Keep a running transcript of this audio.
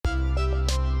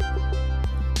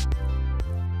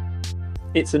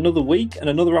It's another week and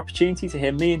another opportunity to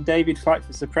hear me and David fight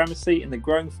for supremacy in the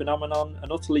growing phenomenon and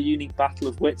utterly unique battle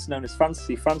of wits known as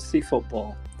fantasy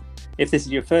football. If this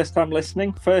is your first time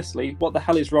listening, firstly, what the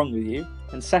hell is wrong with you?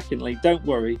 And secondly, don't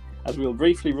worry, as we'll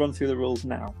briefly run through the rules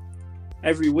now.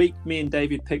 Every week, me and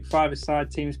David pick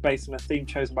 5-a-side teams based on a theme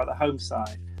chosen by the home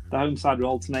side. The home side will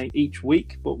alternate each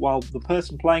week, but while the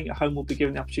person playing at home will be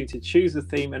given the opportunity to choose the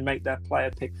theme and make their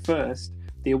player pick first,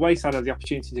 the away side has the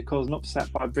opportunity to cause an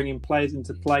upset by bringing players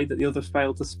into play that the others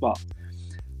failed to spot.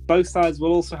 Both sides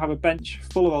will also have a bench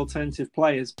full of alternative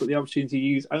players, but the opportunity to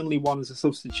use only one as a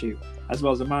substitute, as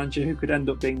well as a manager who could end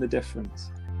up being the difference.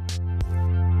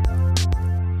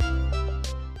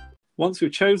 Once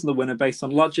we've chosen the winner based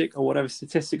on logic or whatever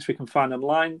statistics we can find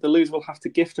online, the loser will have to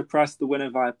gift a prize to the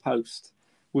winner via post.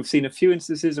 We've seen a few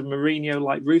instances of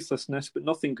Mourinho-like ruthlessness, but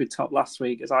nothing could top last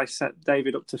week as I set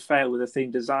David up to fail with a theme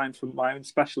designed from my own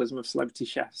specialism of celebrity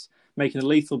chefs, making a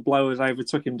lethal blow as I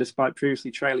overtook him despite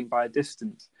previously trailing by a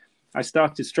distance. I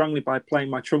started strongly by playing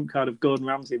my trump card of Gordon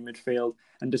Ramsay in midfield,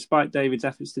 and despite David's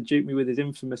efforts to dupe me with his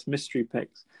infamous mystery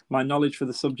picks, my knowledge for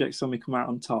the subject saw me come out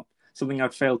on top, something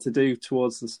I'd failed to do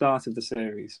towards the start of the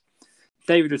series.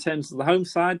 David returns to the home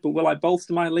side, but will I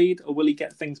bolster my lead, or will he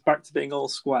get things back to being all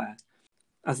square?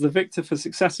 As the victor for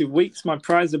successive weeks, my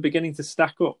prizes are beginning to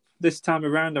stack up. This time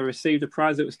around, I received a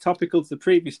prize that was topical to the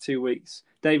previous 2 weeks,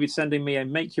 David sending me a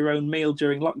make-your-own-meal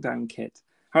during lockdown kit.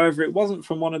 However, it wasn't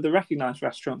from one of the recognised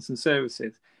restaurants and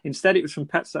services. Instead, it was from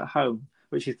Pets at Home,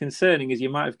 which is concerning as you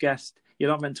might have guessed, you're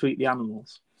not meant to eat the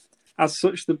animals. As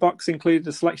such, the box included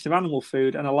a selection of animal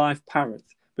food and a live parrot,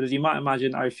 but as you might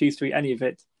imagine, I refused to eat any of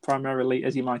it, primarily,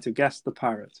 as you might have guessed, the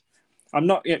parrot. I'm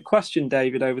not yet questioned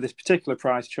David over this particular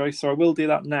prize choice, so I will do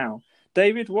that now.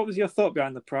 David, what was your thought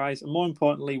behind the prize? And more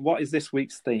importantly, what is this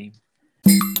week's theme?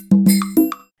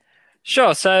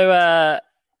 Sure. So I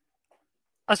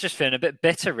was just feeling a bit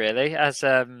bitter, really, as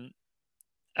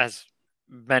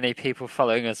many people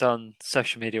following us on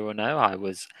social media will know. I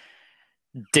was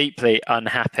deeply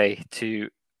unhappy to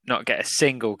not get a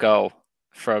single goal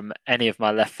from any of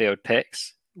my left field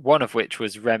picks, one of which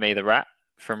was Remy the Rat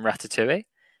from Ratatouille.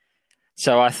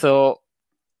 So I thought,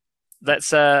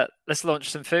 let's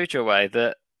launch some food your way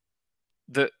that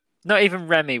not even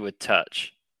Remy would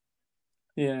touch.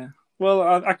 Yeah, well,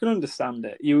 I can understand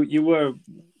it. You were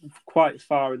quite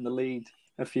far in the lead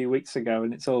a few weeks ago,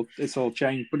 and it's all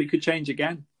changed, but it could change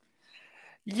again.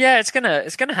 Yeah, it's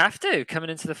gonna have to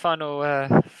coming into the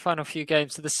final few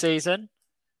games of the season.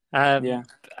 Yeah,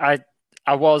 I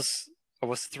was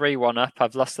 3-1 up.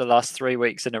 I've lost the last 3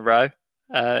 weeks in a row,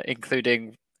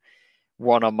 including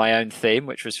one on my own theme,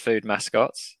 which was food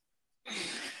mascots.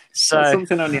 So that's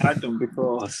something only I'd done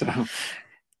before, so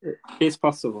it's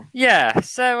possible. Yeah,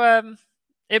 so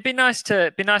it'd be nice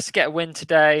to get a win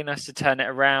today, nice to turn it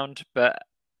around. But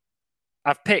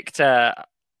I've picked the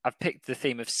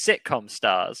theme of sitcom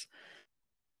stars,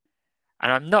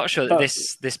 and I'm not sure that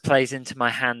this plays into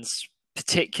my hands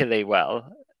particularly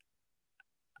well.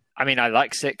 I mean, I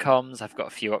like sitcoms. I've got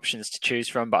a few options to choose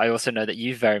from, but I also know that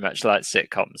you very much like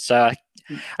sitcoms. So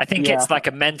I think it's like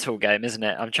a mental game, isn't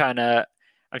it? I'm trying to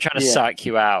psych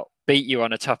you out, beat you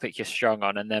on a topic you're strong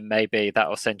on, and then maybe that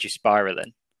will send you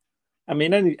spiraling. I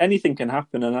mean, anything can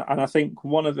happen, and I think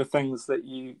one of the things that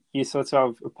you sort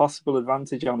of have a possible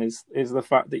advantage on is the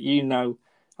fact that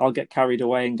I'll get carried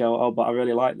away and go, oh, but I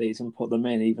really like these, and put them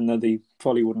in, even though they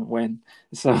probably wouldn't win.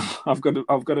 So I've got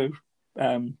to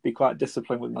be quite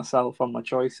disciplined with myself on my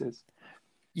choices.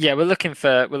 Yeah, we're looking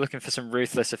for some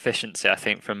ruthless efficiency, I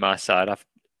think, from my side.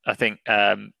 I think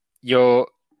you're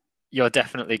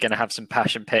definitely going to have some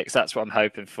passion picks. That's what I'm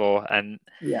hoping for, and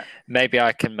maybe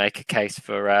I can make a case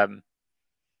for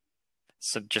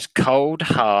some just cold,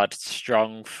 hard,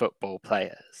 strong football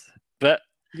players. But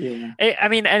I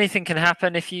mean, anything can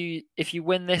happen. If you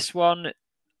win this one,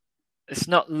 it's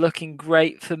not looking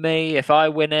great for me. If I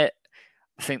win it,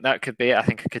 I think that could be it. I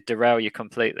think I could derail you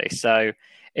completely. So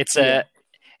it's a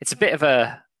bit of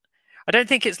a. I don't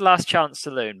think it's last chance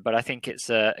saloon, but I think it's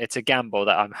a gamble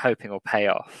that I'm hoping will pay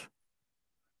off.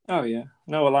 Oh yeah,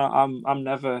 no. Well, I'm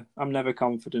never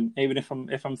confident. Even if I'm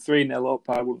 3-0 up,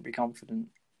 I wouldn't be confident.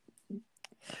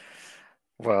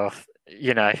 Well,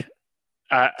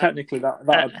 technically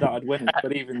that'd win it,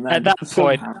 but even then,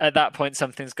 at that point,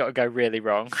 something's got to go really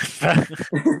wrong.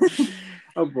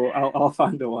 Oh, but I'll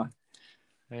find a way.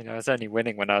 I was only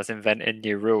winning when I was inventing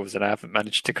new rules, and I haven't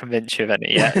managed to convince you of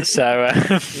any yet. So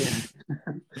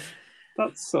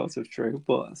that's sort of true,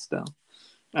 but still.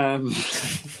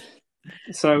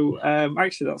 So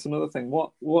actually, that's another thing.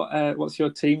 What's your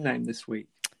team name this week?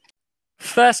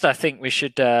 First, I think we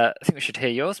should hear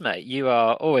yours, mate. You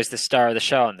are always the star of the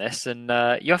show on this, and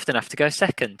you often have to go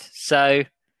second. So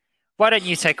why don't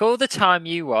you take all the time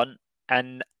you want,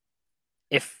 and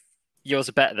if yours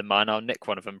are better than mine, I'll nick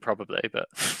one of them probably. But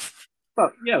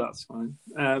yeah, that's fine.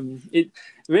 It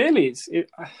really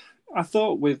I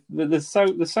thought there's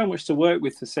so much to work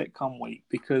with for sitcom week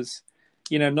because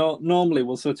normally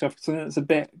we'll sort of have something that's a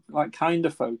bit like kind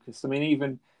of focused. I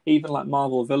mean, even like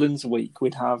Marvel Villains Week,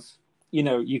 we'd have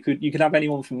you could have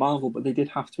anyone from Marvel, but they did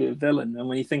have to be a villain. And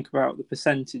when you think about the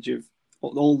percentage of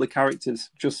all the characters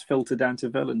just filtered down to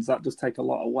villains, that does take a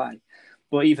lot away.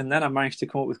 But even then, I managed to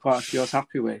come up with quite a few I was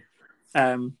happy with.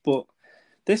 But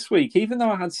this week, even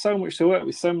though I had so much to work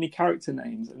with, so many character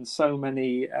names and so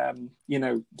many,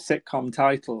 sitcom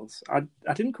titles, I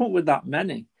didn't come up with that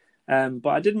many. But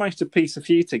I did manage to piece a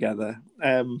few together,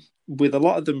 with a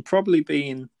lot of them probably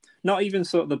being not even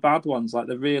sort of the bad ones, like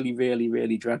the really, really,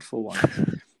 really dreadful ones.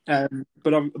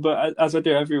 But as I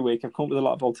do every week, I've come up with a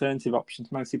lot of alternative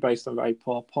options, mostly based on very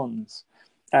poor puns.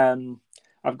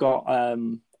 I've got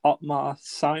Otmar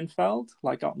Seinfeld,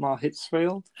 like Otmar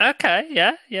Hitzfeld. Okay,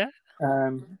 yeah.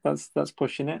 That's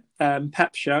pushing it.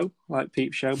 Pep Show, like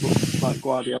Peep Show, but like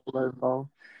Guardiola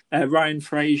involved. Ryan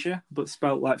Fraser, but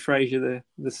spelt like Frasier,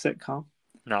 the sitcom.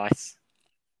 Nice.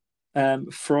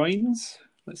 Freunds,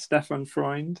 like Stefan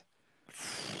Freund.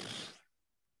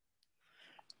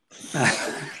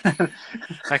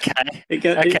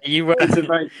 Okay. You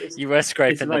were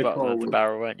scraping the bottom of the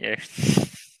barrel, weren't you?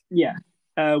 Yeah.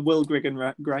 Will Grigg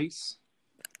and Grace.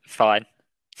 Fine.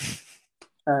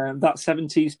 That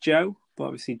 70s Joe, but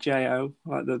obviously J.O.,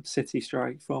 like the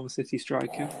former City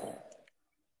striker.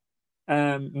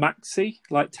 Maxi,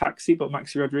 like Taxi, but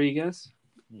Maxi Rodriguez.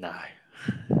 No.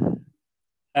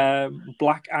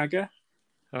 Black Agger.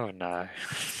 Oh, no.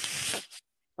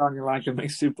 Daniel Agger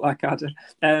mixed with Blackadder.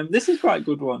 This is quite a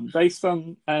good one. Based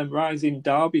on rising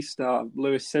Derby star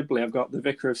Lewis Sibley, I've got the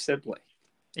Vicar of Sibley.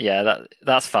 Yeah,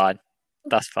 that's fine.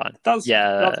 That's fine. That's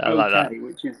I like that.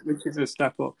 Which is a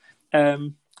step up.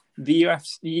 The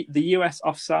US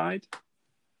offside.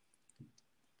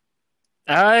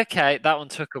 Okay, that one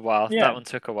took a while. Yeah. That one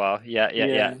took a while. Yeah.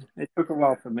 It took a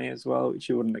while for me as well, which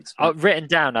you wouldn't expect. Written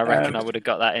down, I reckon I would have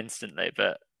got that instantly,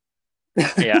 but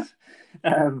yeah.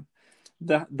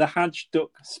 The Hadge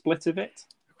Duck split of it.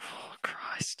 Oh,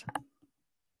 Christ.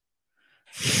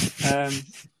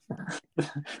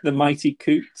 The Mighty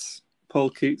Coots.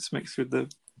 Paul Coots mixed with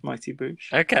the Mighty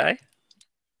Boosh. Okay.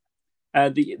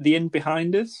 The In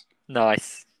Behind Us.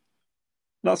 Nice.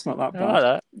 That's not that bad. I like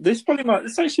that. This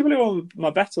is actually probably one of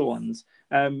my better ones.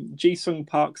 Ji-sung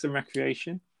Parks and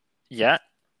Recreation. Yeah.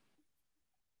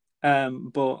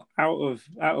 But out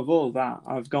of all that,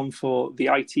 I've gone for the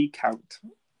IT Count.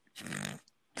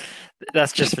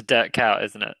 That's just for Dirk Cout,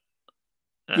 isn't it?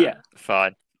 Yeah.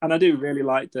 Fine. And I do really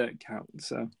like Dirk Cout,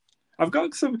 so I've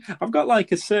got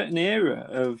like a certain era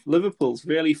of Liverpool's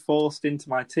really forced into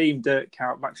my team: Dirk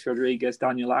Cout, Max Rodriguez,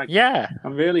 Daniel Agger. Yeah,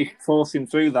 I'm really forcing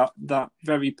through that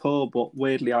very poor but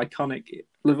weirdly iconic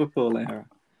Liverpool era.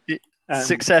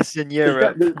 Success in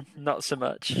Europe, not so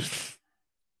much.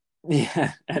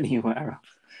 Yeah, anywhere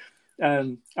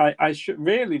else. I should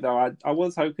really though. I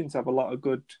was hoping to have a lot of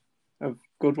good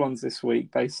ones this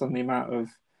week based on the amount of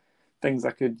things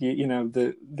I could,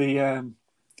 the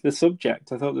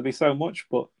subject. I thought there'd be so much,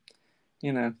 but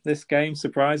this game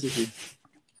surprises you.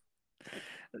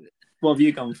 What have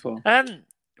you gone for? Well,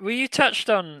 you touched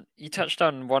on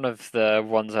one of the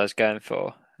ones I was going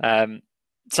for.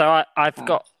 So I've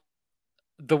got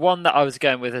the one that I was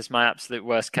going with as my absolute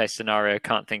worst case scenario.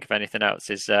 Can't think of anything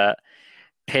else. Is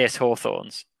Pierce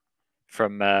Hawthorne's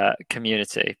from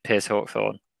Community. Pierce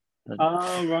Hawthorne.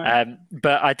 Oh right.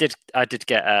 But I did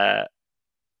get a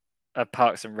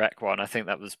Parks and Rec one. I think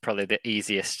that was probably the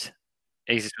easiest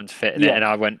one to fit in it, and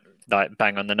I went like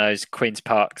bang on the nose. Queen's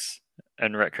Parks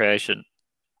and Recreation.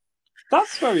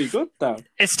 That's very good though.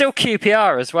 It's still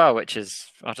QPR as well, which is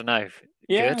I don't know.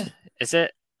 Yeah. Good, is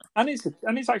it? And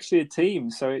it's actually a team,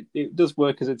 so it does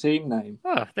work as a team name.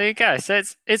 Oh, there you go. So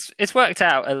it's worked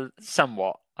out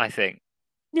somewhat, I think.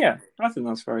 Yeah, I think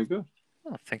that's very good.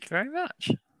 Oh, thank you very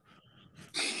much.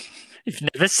 You've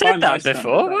never said that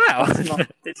before. Wow.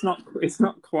 It's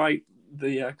not quite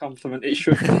the compliment it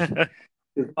should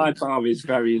be. My bar is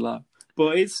very low,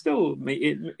 but it's still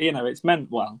it's meant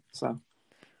well. So.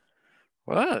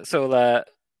 Well, it's all. I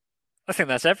think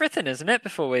that's everything, isn't it?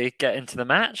 Before we get into the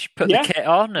match, put the kit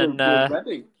on and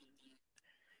ready.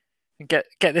 Get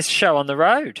this show on the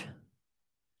road.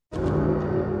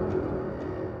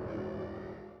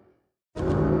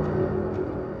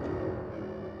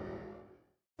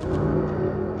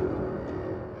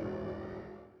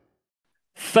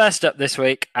 first up this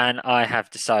week, and I have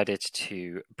decided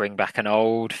to bring back an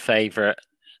old favourite.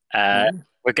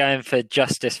 We're going for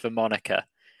Justice for Monica.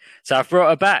 So I've brought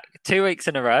her back 2 weeks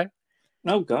in a row.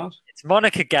 Oh, God. It's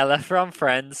Monica Geller from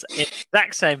Friends in the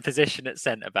exact same position at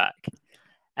centre back.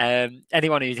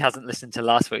 Anyone who hasn't listened to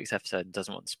last week's episode and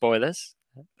doesn't want spoilers,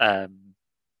 should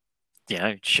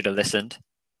have listened,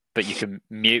 but you can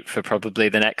mute for probably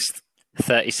the next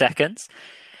 30 seconds.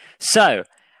 So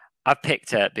I've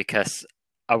picked her because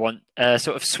I want a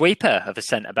sort of sweeper of a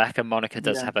centre-back, and Monica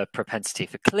does have a propensity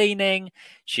for cleaning.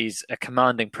 She's a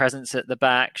commanding presence at the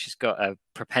back. She's got a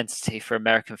propensity for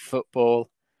American football.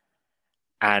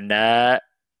 And I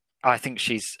think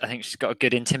she's got a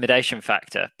good intimidation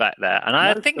factor back there. And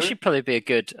I think she'd probably be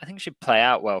she'd play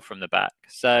out well from the back.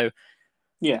 So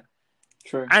yeah,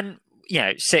 true. And,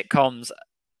 sitcoms,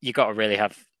 you got to really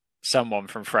have someone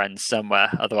from Friends somewhere.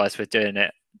 Otherwise we're doing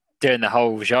the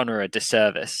whole genre a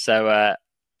disservice. So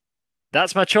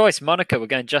that's my choice, Monica. We're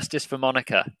going Justice for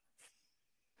Monica.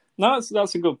 No,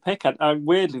 that's a good pick. I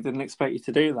weirdly didn't expect you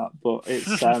to do that, but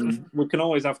it's we can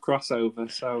always have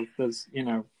crossover, so there's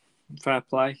fair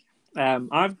play.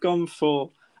 I've gone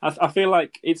for. I feel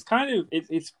like it's kind of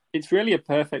it's really a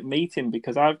perfect meeting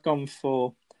because I've gone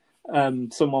for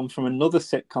someone from another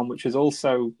sitcom, which is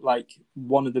also like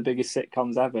one of the biggest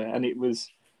sitcoms ever, and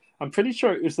I'm pretty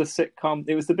sure it was the sitcom.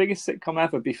 It was the biggest sitcom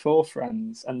ever before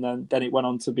Friends, and then it went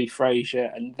on to be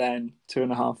Frasier, and then Two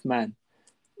and a Half Men,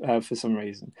 for some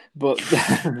reason. But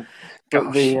the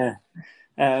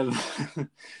I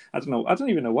don't know. I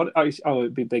don't even know what.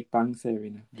 It'd be Big Bang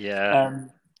Theory now. Yeah.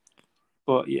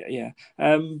 But yeah.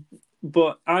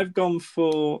 But I've gone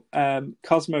for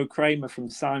Cosmo Kramer from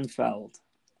Seinfeld.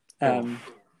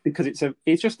 Because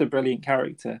it's just a brilliant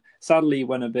character. Sadly, he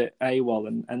went a bit AWOL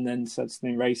and then said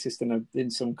something racist in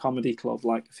some comedy club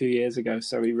like a few years ago,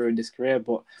 so he ruined his career.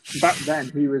 But back then,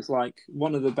 he was like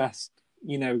one of the best,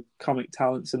 comic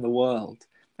talents in the world,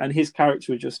 and his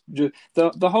character was just the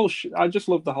whole. I just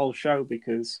love the whole show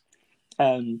because,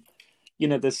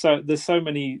 there's so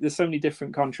many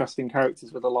different contrasting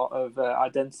characters with a lot of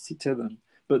identity to them.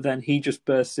 But then he just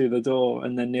bursts through the door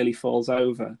and then nearly falls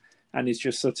over. And it's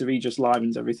just he just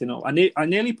livens everything up. I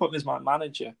nearly put him as my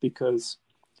manager because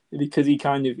he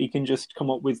can just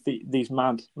come up with these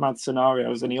mad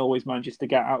scenarios, and he always manages to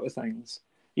get out of things.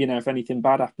 If anything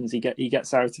bad happens, he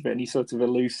gets out of it, and he's sort of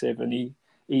elusive, and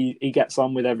he gets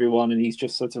on with everyone, and he's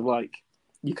just sort of like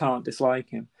you can't dislike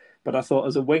him. But I thought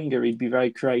as a winger, he'd be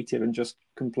very creative and just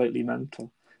completely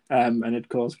mental, and it'd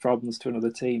cause problems to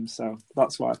another team. So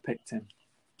that's why I picked him.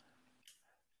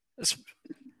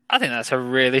 I think that's a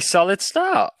really solid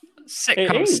start.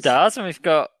 Sitcom stars, and we've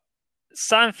got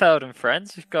Seinfeld and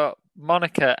Friends. We've got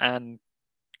Monica and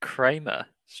Kramer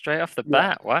straight off the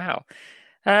bat. Wow.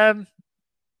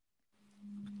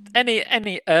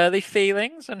 Any early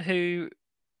feelings on who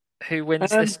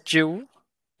wins this duel?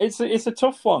 It's a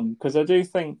tough one because I do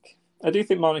think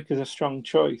Monica's a strong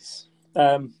choice.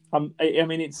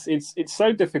 It's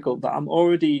so difficult that I'm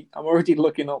already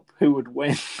looking up who would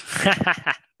win.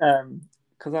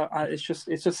 Because it's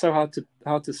just so hard to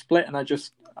split, and I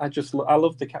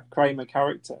love the Kramer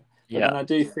character, but then I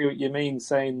do see what you mean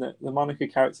saying that the Monica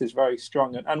character is very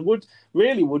strong and would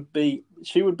be the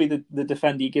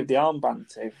defender you give the armband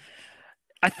to.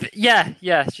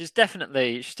 She's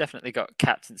definitely got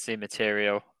captaincy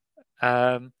material.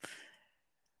 I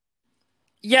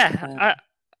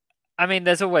mean,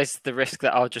 there's always the risk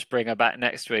that I'll just bring her back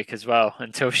next week as well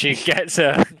until she gets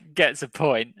a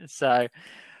point. So.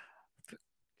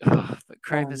 But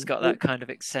Kramer's got that kind of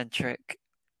eccentric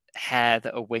hair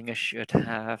that a winger should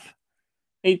have.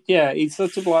 He's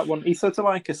sort of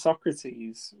like a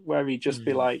Socrates, where he'd just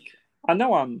be like, I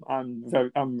know I'm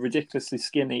ridiculously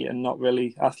skinny and not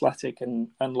really athletic and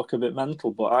look a bit mental,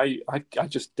 but I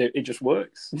just do it. Just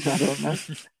works. I don't know.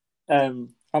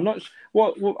 I'm not.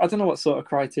 I don't know what sort of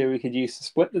criteria we could use to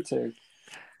split the two.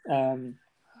 I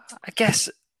guess.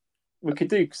 We could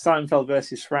do Seinfeld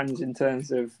versus Friends in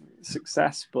terms of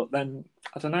success, but then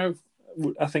I don't know.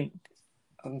 I think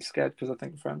I'm scared because I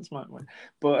think Friends might win.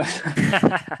 But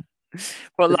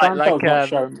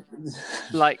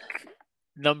like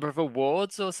number of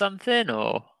awards or something,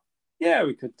 or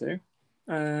we could do.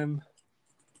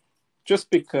 Just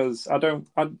because I've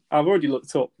already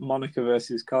looked up Monica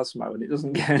versus Cosmo and it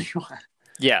doesn't get anywhere.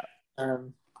 Yeah.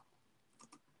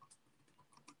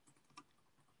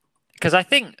 Because I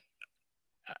think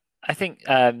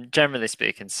generally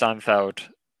speaking, Seinfeld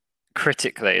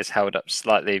critically is held up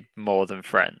slightly more than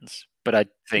Friends, but I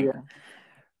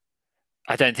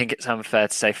don't think it's unfair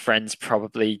to say Friends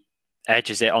probably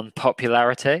edges it on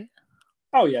popularity.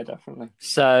 Oh yeah, definitely.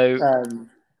 So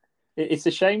it's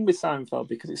a shame with Seinfeld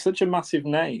because it's such a massive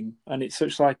name and it's so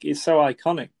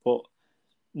iconic, but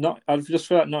not. I just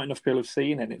feel like not enough people have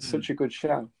seen it. It's such a good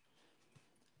show.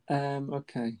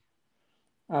 Okay,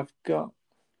 I've got.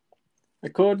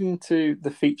 According to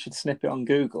the featured snippet on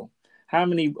Google, how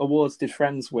many awards did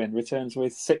Friends win? Returns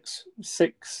with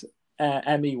six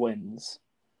Emmy wins.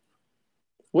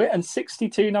 And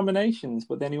 62 nominations,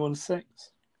 but then he won 6.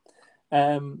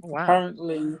 Wow.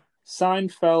 Apparently,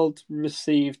 Seinfeld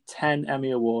received 10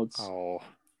 Emmy Awards. Oh.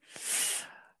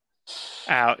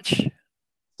 Ouch.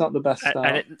 It's not the best start.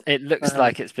 And it looks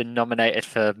like it's been nominated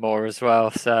for more as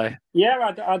well, so...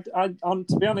 Yeah,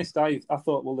 to be honest, I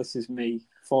thought, well, this is me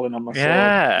falling on my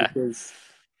sword. Because,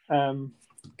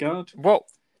 God. What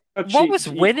was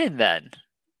winning then?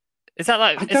 Is that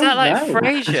like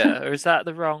Frasier, or is that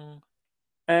the wrong...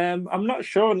 I'm not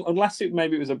sure, unless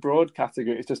maybe it was a broad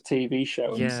category. It's just TV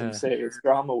show and some serious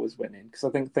drama was winning, because I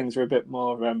think things are a bit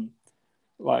more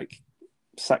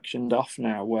sectioned off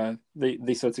now, where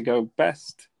they sort of go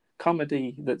best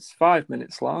comedy that's 5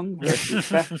 minutes long versus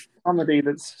best comedy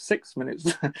that's 6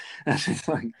 minutes. And it's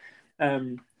like,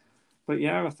 but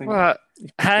yeah, I think. Well,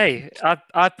 hey,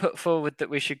 I put forward that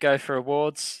we should go for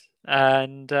awards,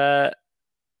 and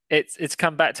it's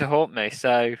come back to haunt me.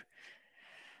 So.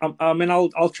 I mean,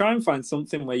 I'll try and find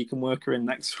something where you can work her in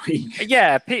next week.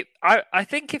 Yeah, I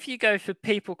think if you go for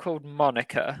people called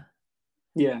Monica,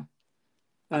 yeah,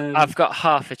 I've got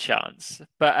half a chance.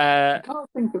 But I can't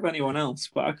think of anyone else.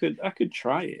 But I could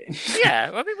try it.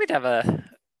 Yeah, I mean, we'd have a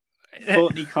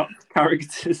Courtney Cox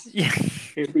characters. Yeah,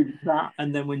 it'd be that,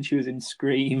 and then when she was in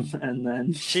Scream, and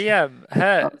then she her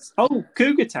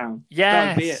Cougar Town. Yes,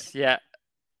 that'd be it. Yeah.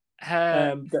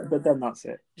 Her, but then that's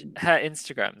it. Her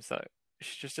Instagram's though.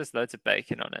 She just does loads of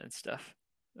baking on it and stuff.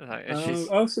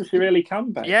 So she really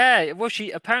can bake. Yeah, well,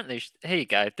 she apparently. Here you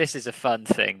go. This is a fun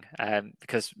thing,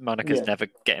 because Monica's never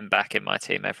getting back in my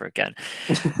team ever again.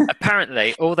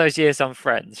 Apparently, all those years on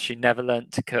Friends, she never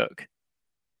learnt to cook.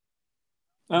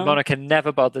 Monica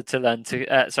never bothered to learn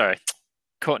to.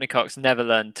 Courtney Cox never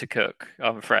learned to cook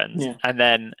on Friends, and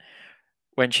then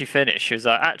when she finished, she was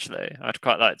like, "Actually, I'd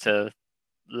quite like to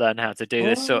learn how to do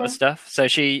this sort of stuff." So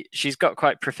she's got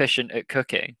quite proficient at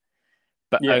cooking,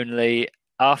 but only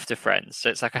after Friends. So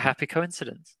it's like a happy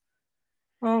coincidence.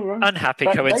 Oh, right. Unhappy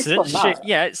coincidence.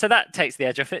 So that takes the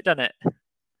edge off it, doesn't it?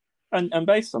 And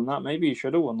based on that, maybe you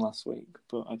should have won last week,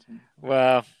 but I don't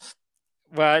know.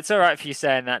 Well, it's all right for you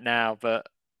saying that now, but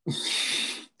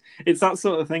it's that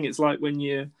sort of thing. It's like when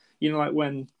like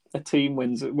when a team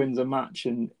wins a match,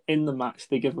 and in the match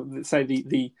they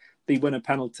they win a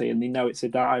penalty and they know it's a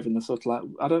dive, and they're sort of like,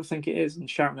 I don't think it is, and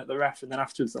shouting at the ref, and then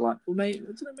afterwards they're like, well, maybe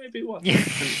it was.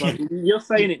 It's like, you're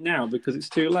saying it now because it's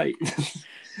too late.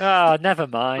 Oh, never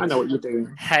mind. I know what you're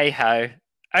doing. Hey ho.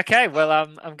 Okay, well,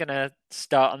 I'm gonna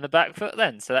start on the back foot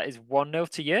then. So that is 1-0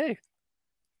 to you.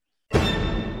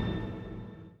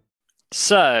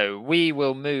 So we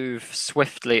will move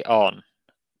swiftly on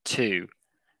to.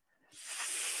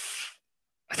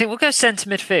 I think we'll go centre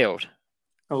midfield.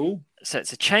 Oh. So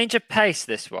it's a change of pace,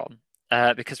 this one,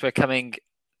 because we're coming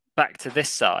back to this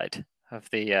side of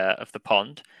the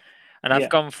pond, and I've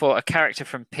gone for a character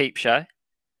from Peep Show,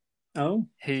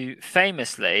 who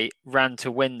famously ran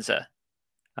to Windsor.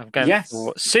 I'm going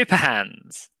for Super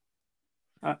Hands.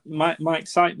 My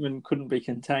excitement couldn't be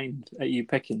contained at you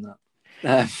picking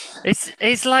that.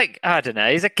 He's like, I don't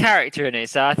know, he's a character in it,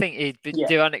 so I think he'd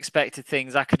do unexpected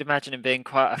things. I could imagine him being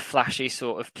quite a flashy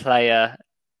sort of player,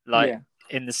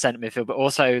 in the centre midfield, but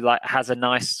also like has a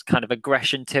nice kind of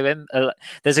aggression to him.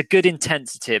 There's a good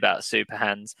intensity about Super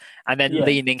Hands, and then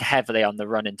leaning heavily on the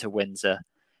run into Windsor.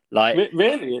 Like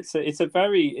really, it's a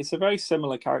very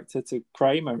similar character to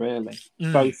Kramer. Really,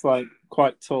 both like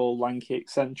quite tall, lanky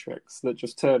eccentrics that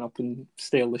just turn up and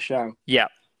steal the show. Yeah.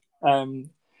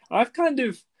 I've kind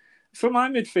of, for my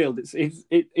midfield,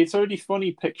 it's already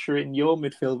funny picturing your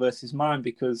midfield versus mine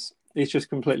because it's just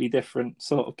completely different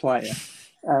sort of player.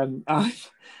 I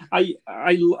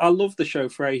love the show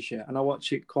Frasier, and I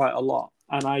watch it quite a lot.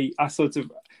 And I sort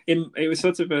of, it was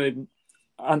sort of a,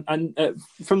 and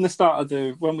from the start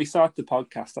of when we started the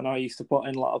podcast, I know I used to put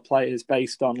in a lot of players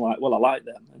based on like, well, I like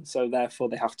them, and so therefore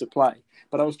they have to play.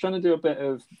 But I was trying to do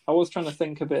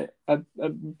think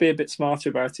be a bit smarter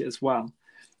about it as well.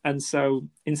 And so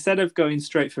instead of going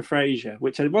straight for Frasier,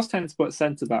 which I was tempted to put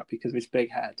centre back because of his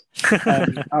big head,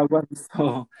 I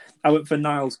went for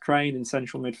Niles Crane in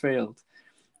central midfield,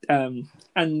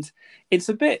 and it's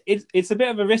a bit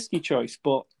of a risky choice,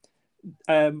 but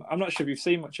I'm not sure if you've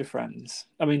seen much of Friends.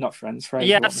 I mean, not Friends, Frasier.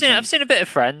 Yeah, I've seen a bit of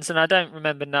Friends, and I don't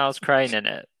remember Niles Crane in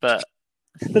it, but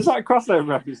there's like a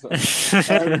crossover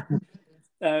episode.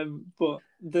 But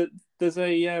there's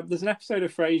an episode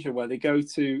of Frasier where they go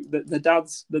to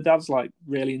the dad's like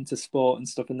really into sport and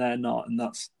stuff, and they're not, and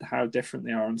that's how different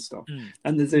they are and stuff.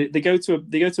 And they go to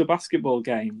a basketball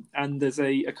game, and there's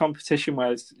a competition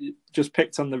where it's just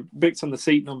picked on the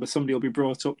seat number. Somebody will be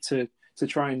brought up to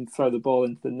try and throw the ball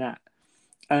into the net,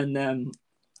 and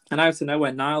out of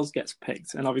nowhere Niles gets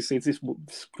picked, and obviously it's this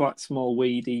quite small,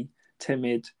 weedy,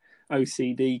 timid,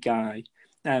 OCD guy.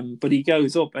 But he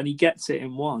goes up and he gets it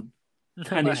in one.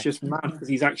 And it's just mad because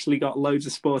he's actually got loads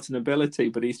of sporting ability,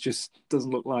 but he just doesn't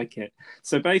look like it.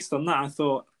 So based on that, I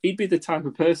thought he'd be the type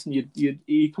of person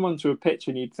you'd come onto a pitch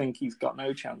and you'd think he's got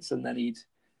no chance, and then he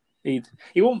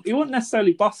wouldn't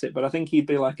necessarily boss it, but I think he'd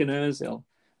be like an Özil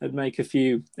and make a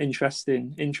few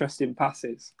interesting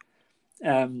passes.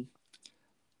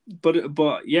 But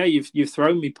yeah, you've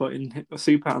thrown me putting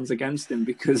super hands against him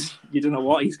because you don't know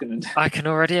what he's going to do. I can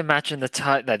already imagine the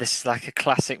type there. This is like a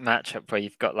classic matchup where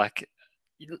you've got like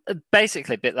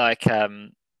basically a bit like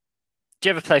do you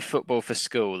ever play football for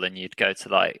school and you'd go to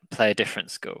like play a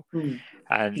different school?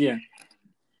 And yeah,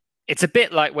 it's a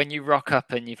bit like when you rock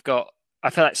up and you've got, I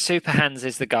feel like Super Hands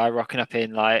is the guy rocking up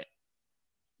in like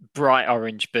bright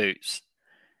orange boots.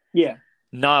 Yeah.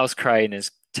 Niles Crane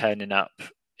is turning up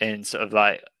in sort of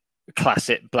like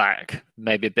classic black,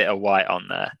 maybe a bit of white on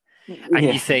there. And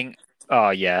you think, oh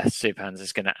yeah, Super Hands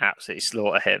is going to absolutely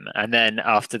slaughter him. And then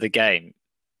after the game,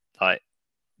 like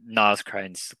Niles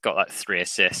Crane's got like 3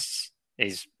 assists.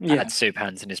 He's had Super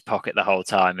Hands in his pocket the whole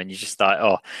time. And you're just like,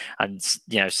 oh, and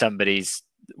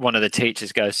one of the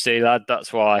teachers goes, see lad,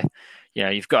 that's why,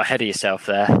 you've got ahead of yourself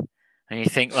there. And you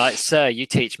think like, sir, you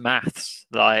teach maths,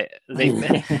 like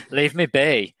leave me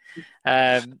be.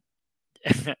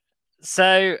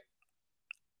 So,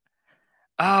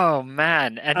 oh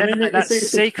man, and then that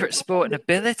secret sport and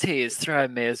ability is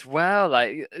throwing me as well,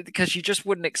 like because you just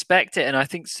wouldn't expect it. And I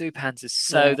think Superhands is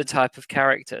the type of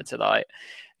character to like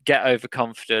get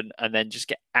overconfident and then just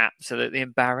get absolutely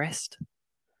embarrassed.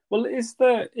 Well, is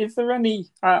there any?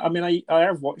 I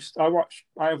have watched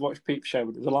Peep Show,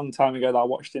 but it was a long time ago that I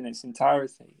watched in its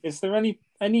entirety. Is there any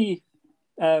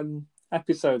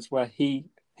episodes where he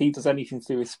does anything to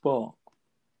do with sport?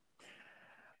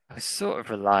 I was sort of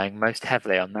relying most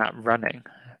heavily on that running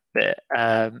bit.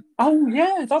 Oh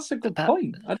yeah, that's a good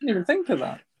point. I didn't even think of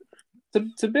that.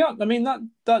 To be honest, I mean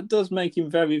that does make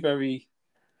him very, very.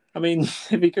 I mean,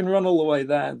 if he can run all the way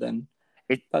there, then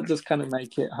that does kind of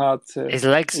make it hard to. His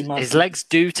legs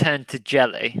do turn to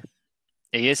jelly.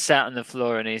 He is sat on the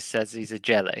floor and he says he's a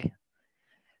jelly.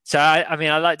 So I mean,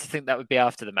 I like to think that would be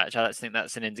after the match. I like to think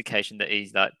that's an indication that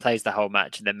he's like plays the whole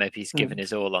match and then maybe he's given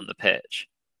his all on the pitch.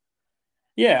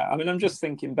 Yeah, I mean, I'm just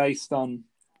thinking based on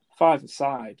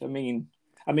 5-a-side. I mean,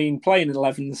 playing an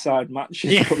 11-a-side match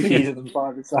is probably easier than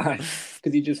 5-a-side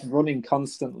because you're just running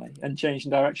constantly and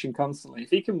changing direction constantly.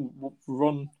 If he can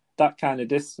run that kind of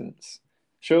distance,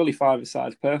 surely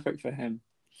 5-a-side is perfect for him.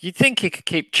 You'd think he could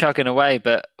keep chugging away,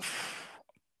 but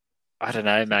I don't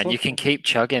know, man. You can keep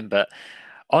chugging, but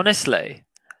honestly,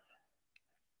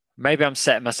 maybe I'm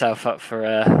setting myself up for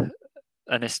an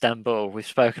Istanbul. We've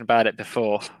spoken about it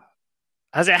before.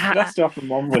 Has it happened? Has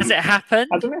it happened?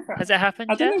 I don't know if has it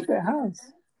happened? I don't know if it has.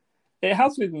 It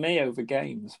has with me over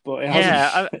games, but it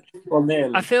hasn't. Well,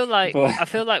 nearly. I feel like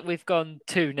we've gone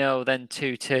 2-0, then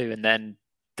 2-2, and then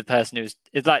the person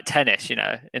it's like tennis,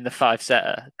 in the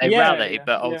 5-setter. They rally,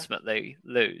 but ultimately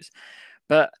lose.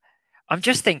 But I'm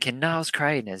just thinking, Niles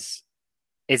Crane is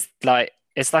like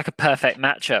it's like a perfect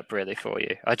matchup, really, for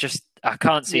you. I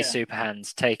can't see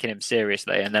Superhands taking him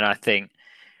seriously, and then I think,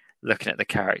 looking at the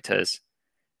characters,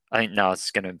 I think Niles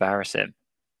is going to embarrass him.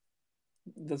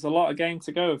 There's a lot of game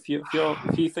to go. If you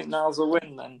think Niles will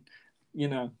win, then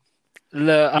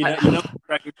Look, I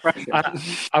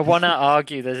want to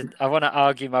argue. I want to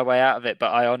argue my way out of it,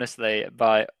 but I honestly,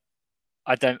 I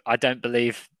don't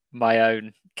believe my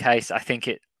own case. I think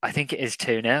it is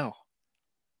 2-0.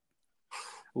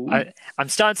 I'm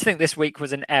starting to think this week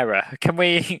was an error. Can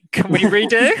we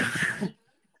redo?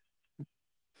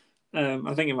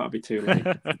 I think it might be too late.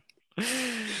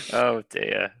 Oh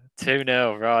dear.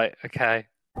 2-0, right, okay.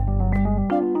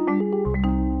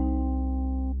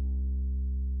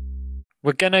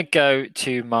 We're going to go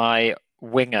to my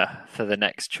winger for the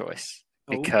next choice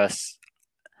because,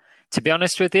 to be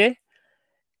honest with you,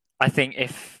 I think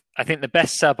the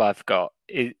best sub I've got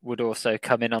would also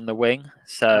come in on the wing.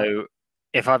 So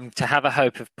if I'm to have a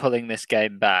hope of pulling this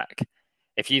game back,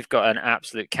 if you've got an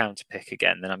absolute counter pick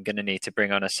again, then I'm going to need to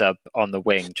bring on a sub on the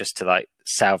wing just to like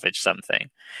salvage something.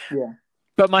 Yeah.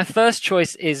 But my first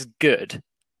choice is good.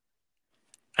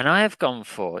 And I have gone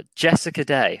for Jessica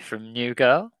Day from New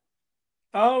Girl.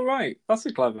 Oh, right. That's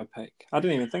a clever pick. I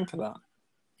didn't even think of that.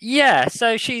 Yeah,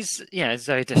 so she's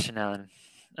Zoe Deschanel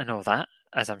and all that,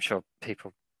 as I'm sure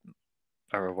people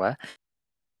are aware.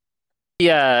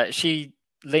 Yeah, she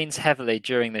leans heavily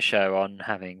during the show on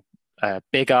having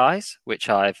big eyes, which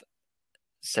I've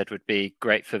said would be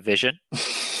great for vision,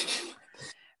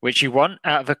 which you want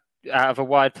out of a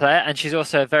wide player. And she's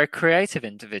also a very creative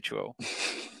individual,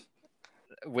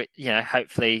 which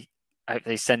hopefully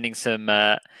sending some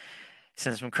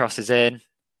crosses in,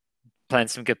 playing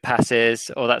some good passes,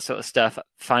 all that sort of stuff,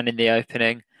 finding the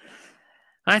opening.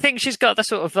 I think she's got the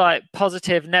sort of like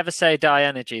positive, never say die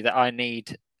energy that I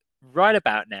need right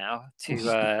about now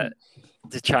to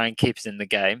try and keep us in the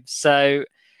game. So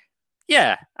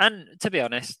yeah, and to be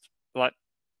honest, like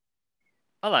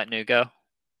I like New Girl.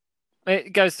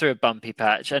 It goes through a bumpy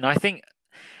patch, and I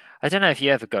don't know if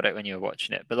you ever got it when you were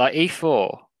watching it, but like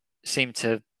E4 seemed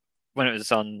to, when it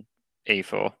was on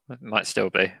E4, it might still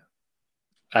be.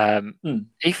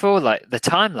 E4, like the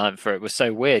timeline for it was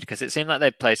so weird because it seemed like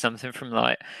they'd play something from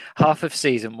like half of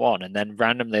season 1 and then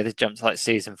randomly they jumped to like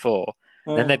season 4.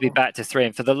 Then they'd be back to 3.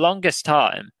 And for the longest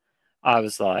time, I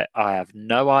was like, I have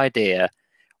no idea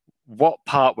what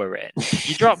part we're in.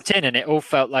 You dropped in and it all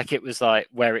felt like it was like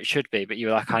where it should be, but you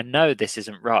were like, I know this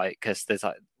isn't right because there's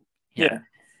like,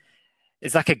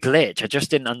 it's like a glitch. I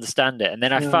just didn't understand it. And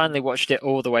then I finally watched it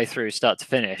all the way through, start to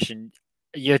finish, and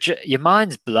your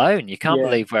mind's blown. You can't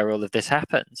believe where all of this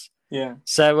happens. Yeah.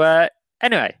 So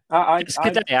anyway, it's a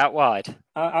good day out wide.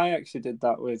 I actually did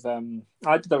that with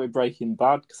I did that with Breaking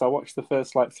Bad because I watched the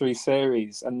first like 3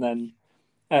 series and then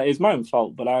it's my own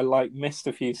fault, but I like missed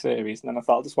a few series and then I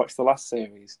thought I'll just watch the last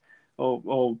series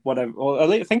or whatever. Or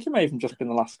I think it may have just been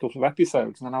the last couple of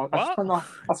episodes. And then I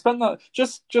spent that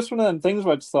just one of them things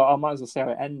where I just thought I might as well see how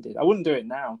it ended. I wouldn't do it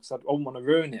now because I wouldn't want to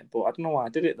ruin it, but I don't know why I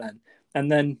did it then. And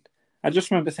then I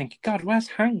just remember thinking, God, where's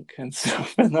Hank and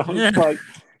stuff? And I was like,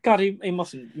 God, he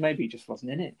mustn't. Maybe he just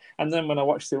wasn't in it. And then when I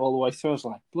watched it all the way through, I was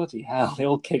like, bloody hell, it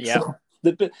all kicks off.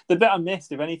 The bit I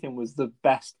missed, if anything, was the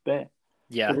best bit.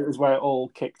 Yeah, it was where it all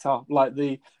kicked off. Like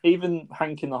even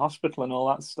Hank in the hospital and all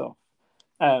that stuff.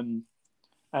 And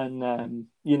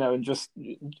just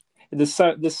there's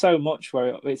so much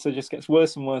where it just gets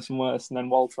worse and worse and worse. And then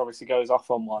Walter obviously goes off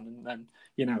on one, and then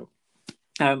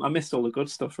I missed all the good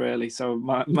stuff really. So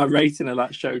my rating of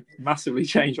that show massively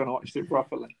changed when I watched it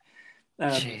properly.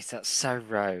 Jeez, that's so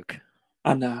rogue.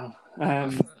 I know.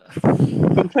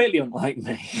 Completely unlike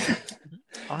me.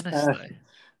 Honestly.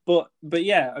 But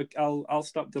yeah, I'll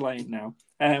stop delaying now.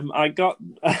 I got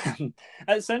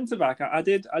at centre back. I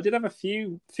did have a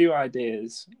few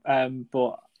ideas,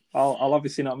 but I'll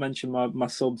obviously not mention my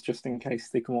subs just in case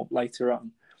they come up later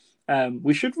on.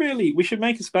 We should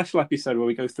make a special episode where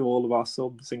we go through all of our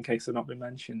subs in case they've not been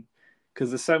mentioned, because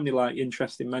there's so many like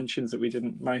interesting mentions that we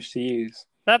didn't manage to use.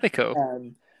 That'd be cool.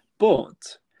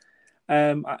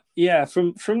 Yeah,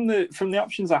 from the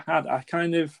options I had,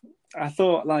 I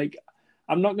thought like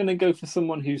I'm not going to go for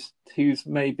someone who's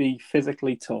maybe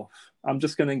physically tough. I'm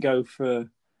just going to go for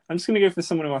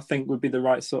someone who I think would be the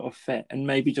right sort of fit and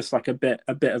maybe just like a bit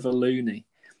of a loony.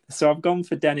 So I've gone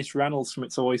for Dennis Reynolds from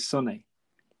It's Always Sunny.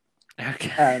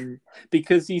 Okay.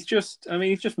 Because he's just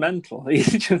mental.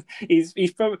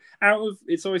 He's probably out of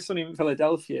It's Always Sunny in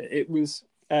Philadelphia. It was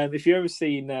if you ever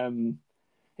seen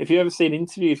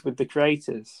interviews with the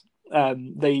creators,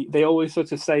 they always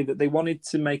sort of say that they wanted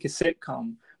to make a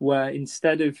sitcom where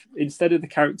instead of the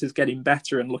characters getting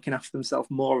better and looking after themselves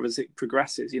more as it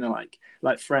progresses,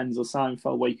 like Friends or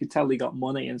Seinfeld, where you could tell they got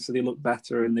money and so they looked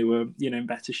better and they were in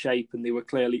better shape and they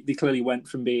clearly went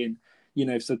from being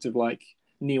sort of like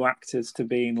new actors to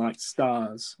being like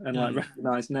stars and like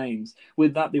recognized names.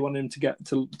 With that, they wanted them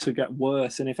to get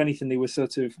worse, and if anything, they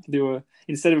were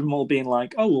instead of them all being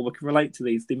like, oh well, we can relate to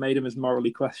these, they made them as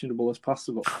morally questionable as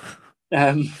possible.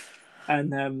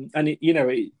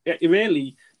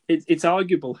 It's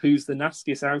arguable who's the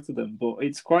nastiest out of them, but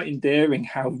it's quite endearing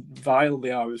how vile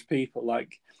they are as people.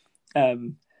 Like,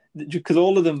 because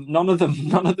none of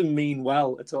them mean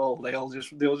well at all. They all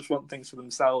just want things for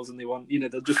themselves, and they want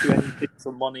they'll just do anything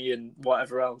for money and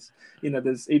whatever else.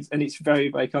 It's very,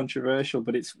 very controversial,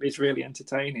 but it's really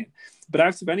entertaining. But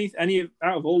out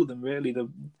of all of them, really,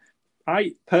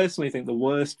 I personally think the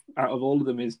worst out of all of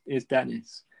them is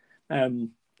Dennis.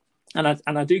 And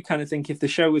I do kind of think if the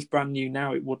show was brand new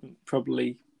now, it wouldn't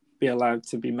probably be allowed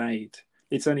to be made.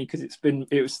 It's only because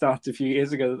it was started a few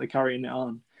years ago that they're carrying it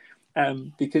on.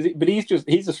 But he's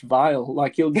just vile.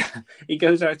 Like he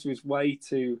goes out of his way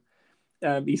to.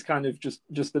 He's kind of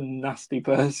just a nasty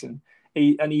person.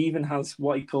 He even has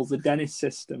what he calls the Dennis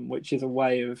system, which is a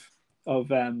way of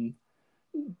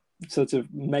sort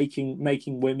of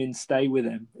making women stay with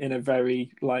him in a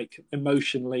very like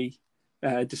emotionally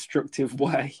destructive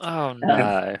way. Oh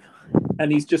no.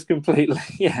 And he's just completely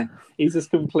he's just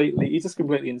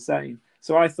completely insane.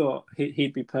 So I thought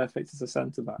he'd be perfect as a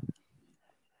centre back.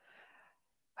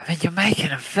 I mean, you're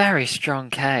making a very strong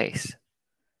case.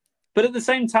 But at the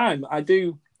same time, I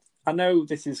know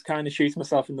this is kind of shooting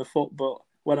myself in the foot, but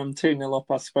when I'm 2-0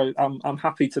 up, I suppose I'm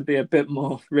happy to be a bit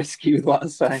more risky with what I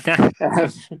say.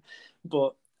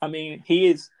 But I mean, he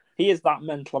is that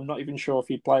mental. I'm not even sure if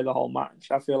he'd play the whole match.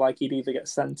 I feel like he'd either get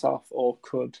sent off or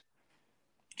could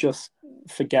just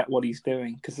forget what he's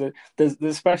doing, because there's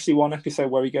especially one episode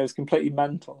where he goes completely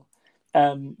mental,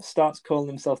 starts calling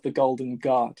himself the Golden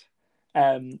God,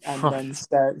 and then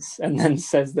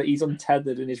says that he's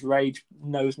untethered and his rage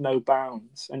knows no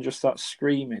bounds, and just starts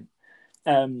screaming.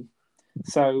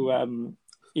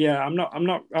 Yeah, I'm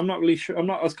not really sure. I'm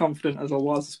not as confident as I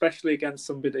was, especially against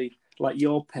somebody like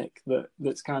your pick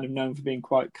that's kind of known for being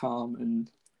quite calm and,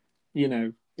 you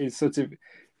know, is sort of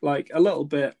like a little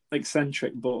bit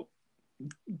eccentric, but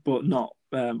not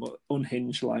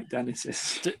unhinged like Dennis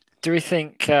is. Do we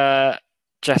think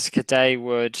Jessica Day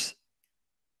would?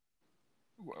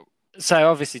 So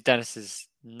obviously Dennis is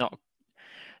not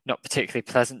particularly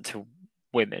pleasant to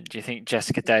women. Do you think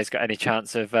Jessica Day's got any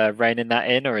chance of reining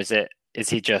that in, or is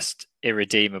he just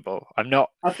irredeemable? I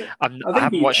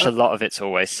haven't watched a lot of It's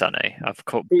Always Sunny. I've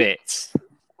caught bits.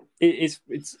 It's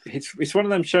one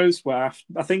of them shows where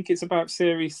I think it's about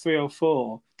series 3 or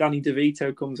 4. Danny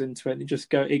DeVito comes into it,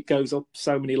 and it goes up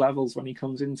so many levels when he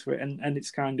comes into it, and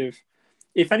it's kind of,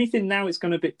 if anything, now it's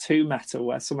gone a bit too meta,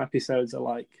 where some episodes are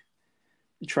like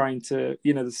trying to,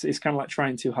 you know, it's kind of like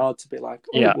trying too hard to be like,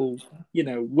 well, you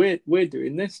know, we're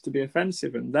doing this to be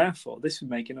offensive, and therefore this is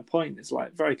making a point. It's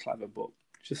like very clever, but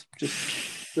just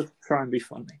try and be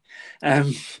funny.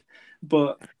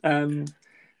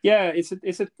 Yeah,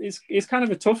 it's kind of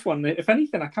a tough one. If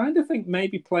anything, I kind of think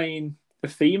maybe playing a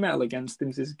female against him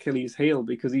is Achilles' heel,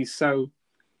 because I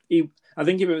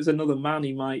think if it was another man,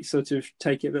 he might sort of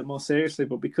take it a bit more seriously.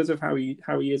 But because of how he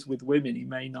is with women, he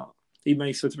may not. He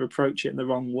may sort of approach it in the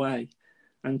wrong way,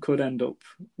 and could end up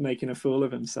making a fool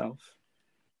of himself.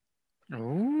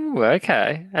 Ooh,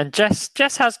 okay. And Jess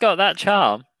has got that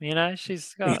charm, you know.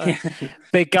 She's got a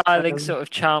beguiling sort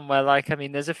of charm where, like, I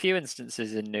mean, there's a few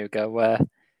instances in Nougat where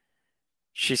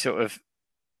she sort of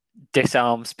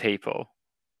disarms people.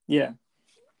 Yeah.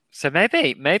 So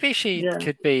maybe she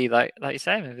could be like you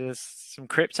say, maybe there's some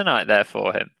kryptonite there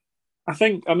for him.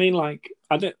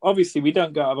 Obviously we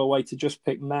don't go out of our way to just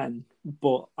pick men,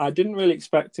 but I didn't really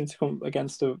expect him to come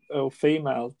against a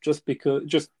female just because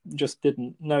just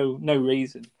didn't no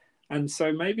reason. And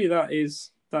so maybe that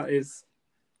is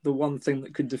the one thing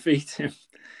that could defeat him,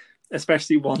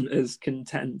 especially one as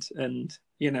content and,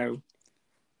 you know,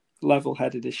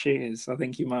 level-headed as she is. I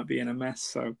think he might be in a mess.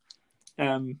 So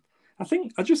I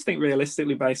just think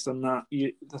realistically, based on that,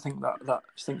 I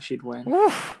think she'd win.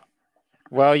 Oof.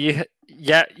 Well, you've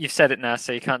said it now,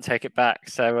 so you can't take it back.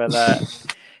 So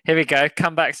here we go.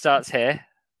 Comeback starts here.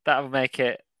 That'll make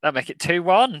it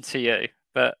 2-1 to you,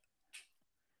 but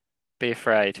be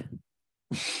afraid.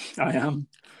 I am.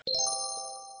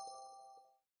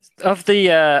 Of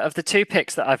the two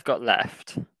picks that I've got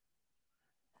left,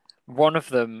 one of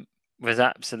them was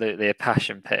absolutely a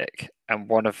passion pick, and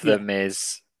one of them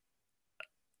is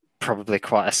probably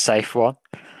quite a safe one.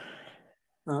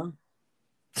 Oh.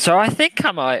 So I think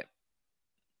I might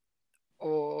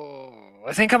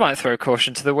throw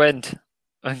caution to the wind.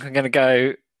 I'm going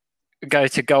to go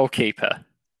to goalkeeper.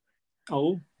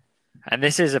 Oh. And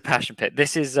this is a passion pick.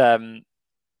 This is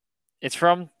it's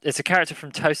a character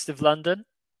from Toast of London.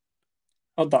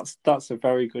 Oh, that's a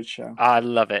very good show. I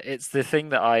love it. It's the thing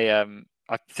that I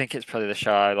think it's probably the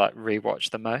show I like rewatch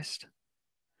the most.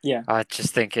 Yeah. I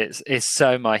just think it's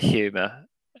so my humor.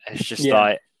 It's just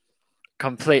like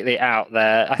completely out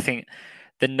there. I think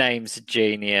the name's a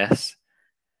genius.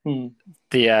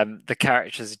 The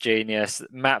character's a genius.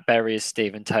 Matt Berry as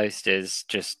Stephen Toast is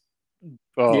just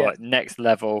next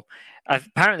level.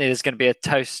 Apparently there's going to be a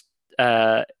Toast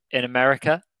in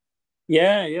America.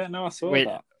 Yeah, no, I saw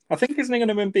that. I think isn't it going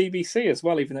to be on BBC as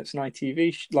well, even though it's an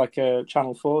ITV, like a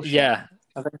Channel 4 show? Yeah.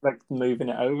 I think they're moving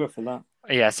it over for that.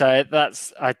 Yeah, so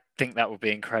I think that would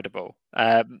be incredible.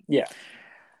 Yeah.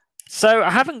 So I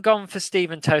haven't gone for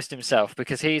Stephen Toast himself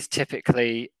because he's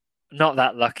typically not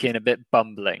that lucky and a bit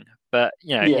bumbling. But,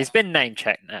 you know, he's been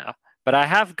name-checked now. But I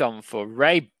have gone for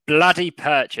Ray Bloody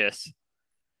Purchase.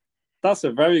 That's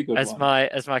a very good one.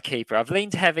 As my keeper. I've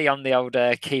leaned heavy on the old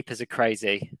keepers are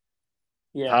crazy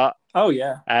part. Oh,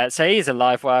 yeah. So he's a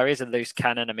live wire. He's a loose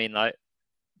cannon. I mean, like,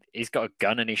 he's got a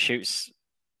gun and he shoots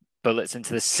bullets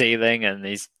into the ceiling, and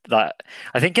he's like,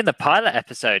 I think in the pilot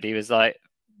episode he was like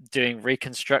doing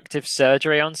reconstructive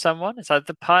surgery on someone. It's either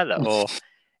the pilot or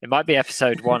it might be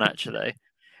episode 1 actually.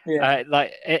 Yeah.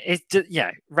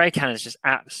 Ray Cannon's just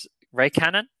Ray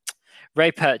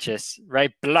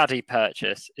bloody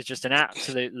Purchase is just an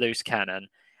absolute loose cannon,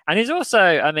 and he's also,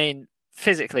 I mean,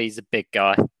 physically he's a big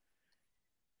guy.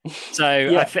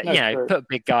 So put a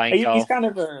big guy in goal. He's kind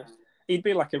of he'd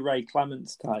be like a Ray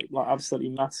Clements type, like absolutely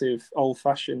massive,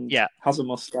 old-fashioned. Yeah, has a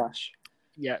mustache.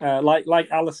 Yeah, like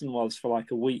Allison was for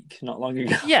like a week not long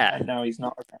ago. Yeah, and now he's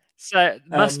not. So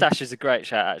mustache is a great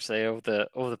shout. Actually,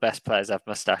 all the best players have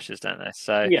mustaches, don't they?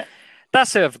 So yeah,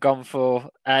 that's who I've gone for.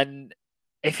 And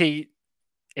if he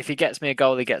gets me a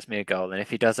goal, he gets me a goal. And if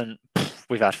he doesn't,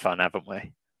 we've had fun, haven't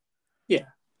we? Yeah.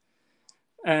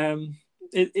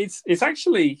 It's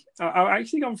actually, I've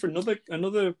actually gone for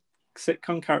another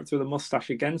sitcom character with a mustache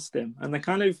against him, and they're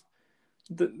kind of,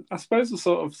 I suppose, they're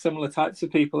sort of similar types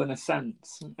of people in a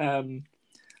sense.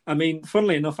 I mean,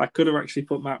 funnily enough, I could have actually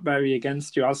put Matt Berry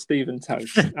against you as Stephen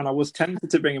Toast, and I was tempted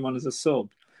to bring him on as a sub,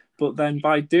 but then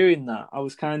by doing that, I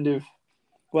was kind of,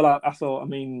 I thought, I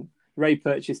mean, Ray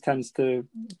Purchase tends to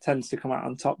come out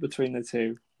on top between the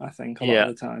two, I think, a lot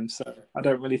of the time. So I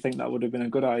don't really think that would have been a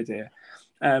good idea.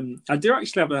 I do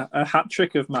actually have a hat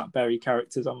trick of Matt Berry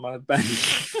characters on my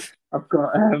bench. I've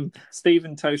got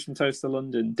Stephen Toast from Toast to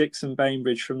London, Dixon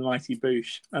Bainbridge from The Mighty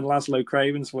Boosh, and Laszlo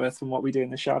Cravensworth from What We Do in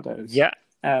the Shadows. Yeah.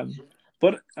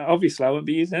 But obviously I won't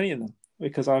be using any of them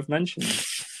because I've mentioned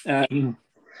them.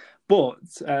 What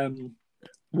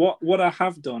I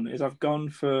have done is I've gone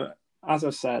for, as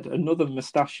I said, another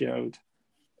mustachioed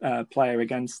player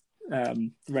against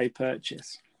Ray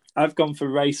Purchase. I've gone for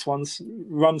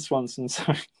Ron Swanson,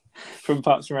 sorry, from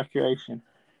Parks and Recreation.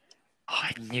 Oh,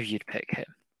 I knew you'd pick him.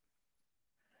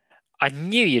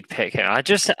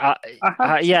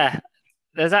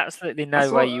 There's absolutely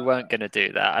no way you weren't going to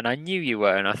do that, and I knew you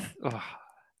were. And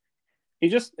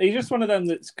he's just one of them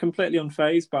that's completely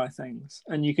unfazed by things,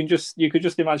 and you could just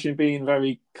imagine being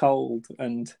very cold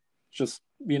and just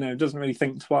doesn't really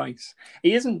think twice.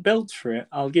 He isn't built for it,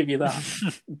 I'll give you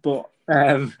that.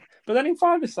 but then in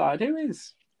five-a-side, who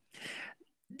is?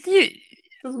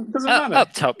 Doesn't matter.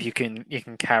 Up top, you can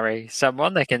carry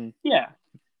someone. They can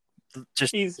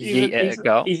just yeet it a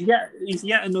goal. He's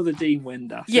yet another Dean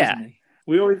Windass, isn't he?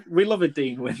 We love a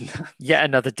Dean Windass. Yet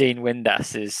another Dean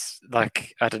Windass is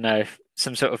like, I don't know,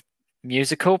 some sort of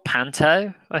musical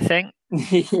panto, I think.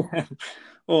 Yeah.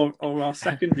 Or our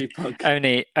secondary pug.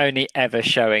 Only ever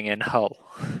showing in Hull.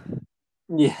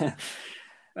 Yeah.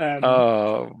 Man.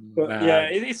 Yeah,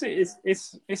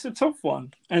 it's a tough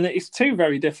one, and it's two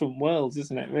very different worlds,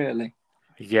 isn't it? Really.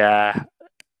 Yeah.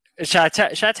 Shall I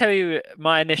tell you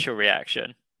my initial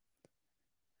reaction?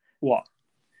 What?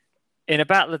 In a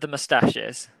battle of the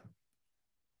mustaches,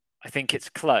 I think it's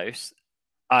close.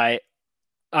 I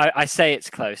say it's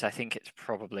close. I think it's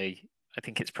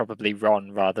probably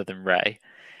Ron rather than Ray.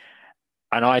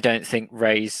 And I don't think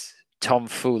Ray's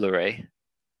tomfoolery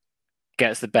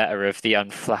gets the better of the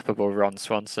unflappable Ron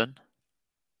Swanson.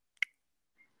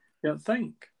 You don't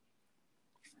think?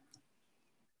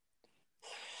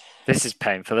 This is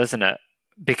painful, isn't it?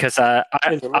 Because I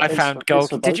found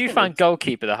goalkeeper. Did you find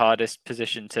goalkeeper the hardest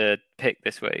position to pick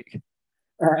this week?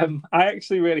 I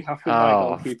actually really have with my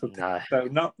goalkeeper pick, so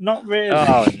not really.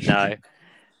 Oh no.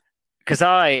 Because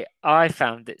I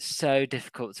found it so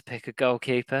difficult to pick a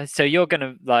goalkeeper. So you're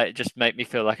gonna just make me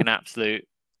feel like an absolute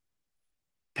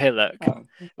pillock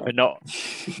for not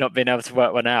being able to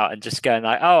work one out and just going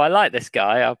I like this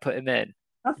guy, I'll put him in.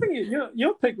 I think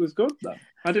your pick was good though.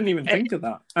 I didn't even think of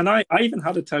that, and I even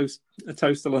had a toast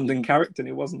to London character, and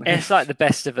it wasn't. It's like the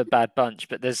best of a bad bunch,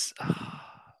 but there's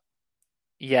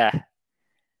yeah.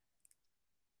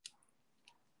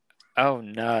 Oh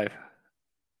no.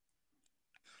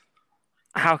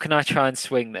 How can I try and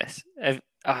swing this?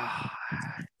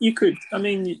 You could. I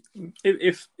mean,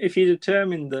 if you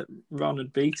determined that Ron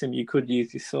had beat him, you could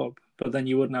use your sub, but then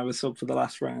you wouldn't have a sub for the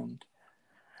last round.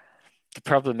 The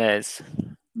problem is,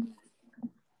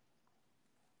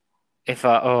 I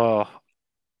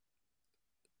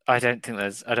don't think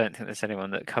there's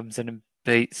anyone that comes in and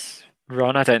beats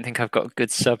Ron. I don't think I've got a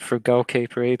good sub for a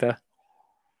goalkeeper either.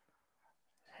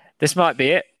 This might be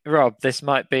it, Rob. This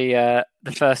might be the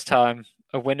first time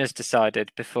a winner's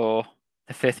decided before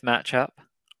the fifth matchup.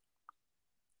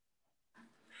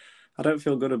 I don't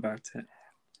feel good about it.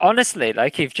 Honestly,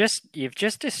 you've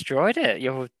just destroyed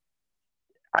it.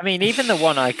 I mean, even the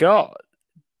one I got,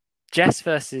 Jess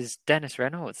versus Dennis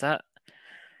Reynolds, that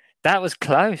was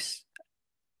close.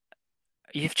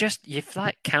 you've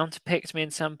like counterpicked me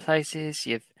in some places.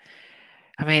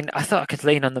 I thought I could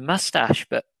lean on the mustache,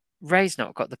 but Ray's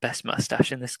not got the best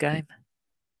mustache in this game.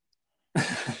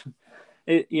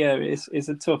 It's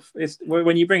a tough. It's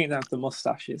when you bring it down to the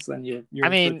mustaches, then you're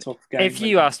in for a tough game. If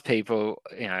you asked people,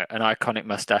 an iconic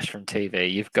mustache from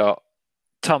TV, you've got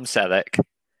Tom Selleck.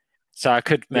 So I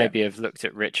could maybe have looked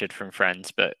at Richard from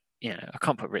Friends, but I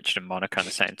can't put Richard and Monica on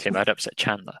the same team. I'd upset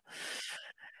Chandler.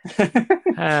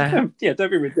 Don't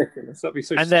be ridiculous. That'd be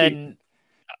so stupid. Then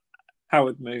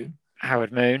Howard Moon.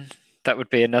 That would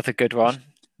be another good one.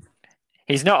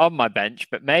 He's not on my bench,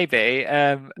 but maybe.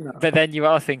 No. But then you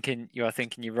are thinking you're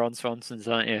Ron Swanson's,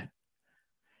 aren't you?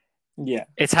 Yeah.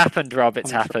 It's happened, Rob.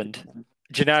 It's happened.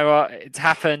 Do you know what? It's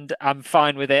happened. I'm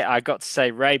fine with it. I got to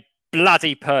say Ray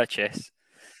bloody Purchase.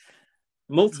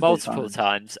 Multiple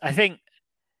times. I think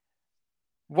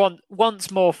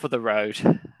once more for the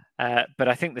road. But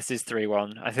I think this is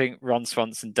 3-1. I think Ron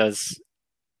Swanson does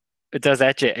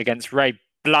edge it against Ray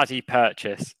bloody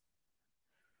Purchase.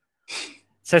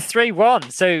 So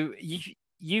 3-1. So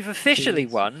you've officially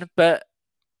won, but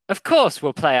of course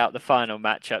we'll play out the final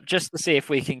matchup just to see if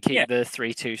we can keep the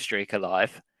 3-2 streak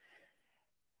alive.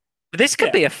 But this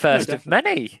could be a first of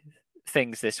many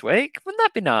things this week. Wouldn't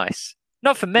that be nice?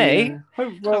 Not for me.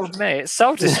 Not for me. It's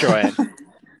soul destroying.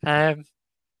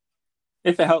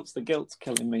 If it helps, the guilt's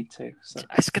killing me too. So.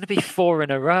 It's going to be 4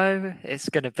 in a row. It's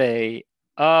going to be,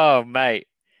 oh mate.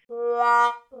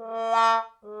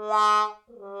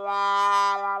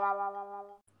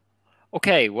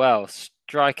 Okay, well,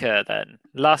 striker then.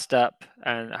 Last up,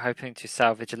 and hoping to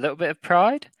salvage a little bit of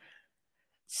pride.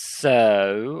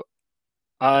 So,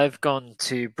 I've gone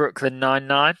to Brooklyn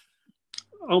Nine-Nine.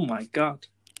 Oh my God.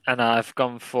 And I've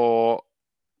gone for,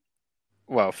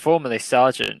 formerly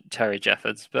Sergeant Terry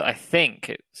Jeffords, but I think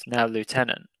it's now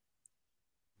Lieutenant.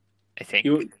 I think.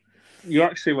 You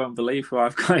actually won't believe who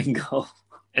I've got in goal.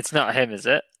 It's not him, is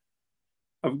it?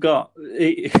 I've got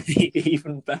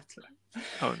even better.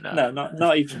 Oh no! No,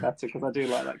 not even better, because I do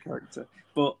like that character,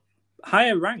 but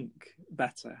higher rank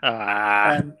better.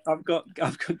 I've got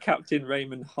Captain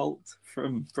Raymond Holt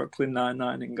from Brooklyn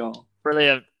Nine-Nine in goal.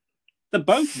 Brilliant. They're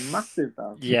both massive,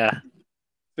 though. Yeah.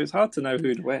 So it's hard to know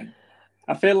who'd win.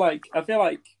 I feel like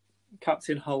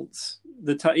Captain Holt's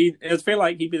I feel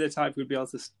like he'd be the type who'd be able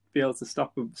to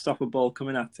stop a ball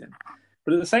coming at him.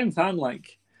 But at the same time,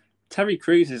 like Terry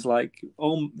Crews is like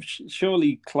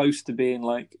surely close to being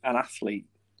like an athlete.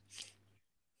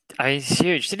 He's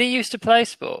huge. Did he used to play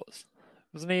sports?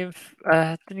 Wasn't he?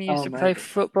 Didn't he used to play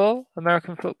football,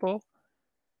 American football?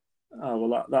 Oh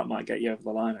well, that might get you over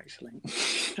the line. Actually,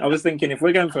 I was thinking if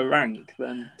we're going for rank,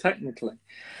 then technically.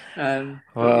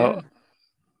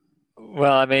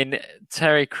 Well, I mean,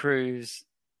 Terry Crews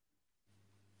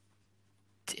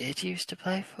did used to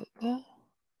play football.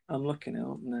 I'm looking it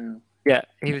up now. Yeah,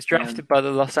 he was drafted by the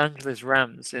Los Angeles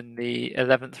Rams in the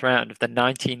 11th round of the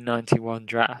 1991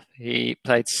 draft. He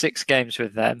played 6 games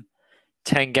with them,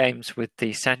 10 games with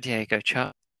the San Diego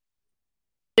Chargers,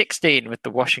 16 with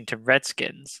the Washington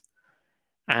Redskins,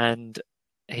 and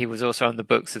he was also on the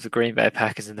books of the Green Bay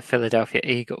Packers and the Philadelphia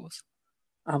Eagles.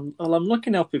 I'm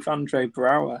looking up if Andre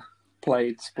Braugher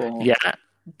played sport. Yeah.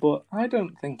 But I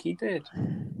don't think he did.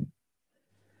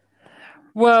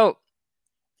 Well,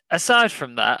 aside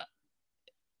from that,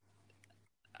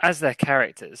 as their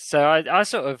characters, so I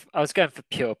was going for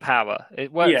pure power.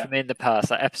 It worked for me in the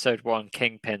past. Like episode 1,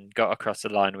 Kingpin got across the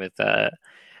line with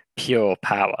pure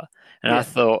power. And I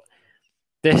thought,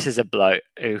 this is a bloke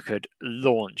who could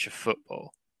launch a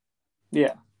football.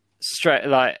 Yeah. Straight,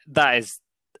 like, that's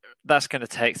going to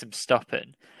take some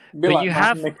stopping. But like you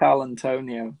have Michael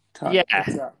Antonio type.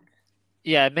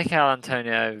 Yeah, Michael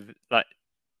Antonio, like,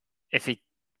 if he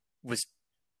was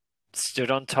stood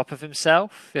on top of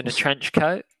himself in a trench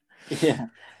coat. Yeah.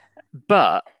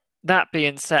 But that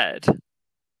being said,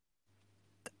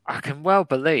 I can well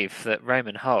believe that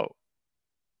Raymond Holt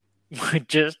would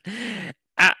just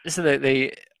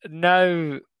absolutely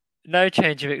no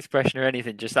change of expression or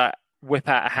anything, just like whip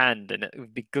out a hand and it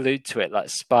would be glued to it like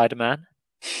Spider-Man.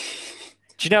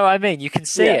 Do you know what I mean? You can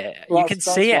see it. You can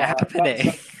see it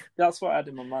happening. That's what I had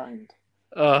in my mind.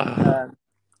 Oh.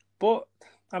 But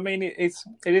I mean, it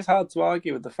is hard to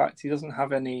argue with the fact he doesn't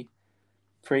have any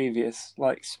previous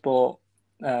like sport,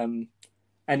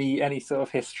 any sort of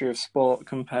history of sport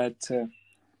compared to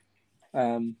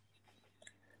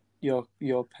your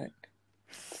pick.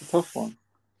 It's a tough one.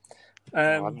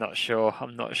 I'm not sure.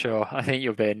 I think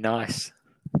you're being nice.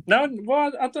 No,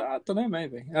 well, I don't know.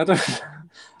 Maybe I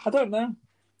don't know.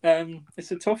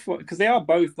 It's a tough one because they are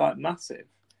both like massive,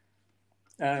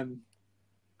 and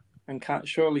can't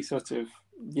surely sort of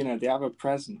they have a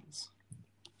presence.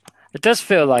 It does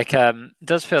feel like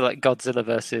Godzilla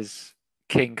versus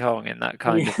King Kong in that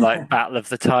kind of like Battle of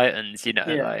the Titans, Yeah,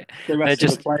 like the they're rest of the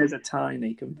just players are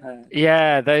tiny compared.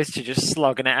 yeah, those two just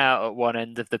slogging it out at one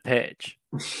end of the pitch.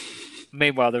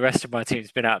 Meanwhile, the rest of my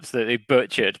team's been absolutely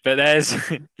butchered. But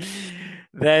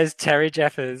there's Terry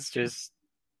Jeffers just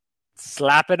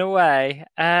slapping away.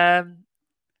 Part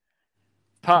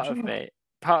of me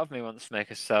wants to make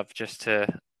a sub just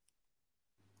to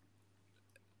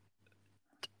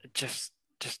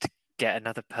get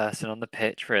another person on the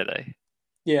pitch, really.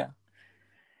 Yeah.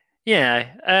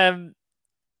 Yeah.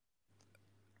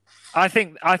 I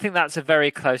think that's a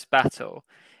very close battle,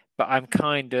 but I've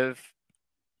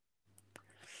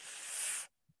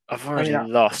already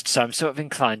lost, so I'm sort of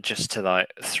inclined just to like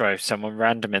throw someone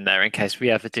random in there in case we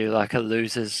ever do like a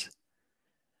losers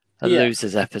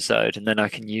episode, and then I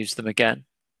can use them again.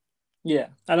 Yeah,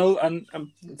 and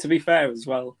to be fair as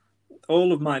well,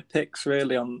 all of my picks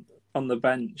really on the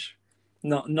bench,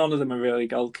 none of them are really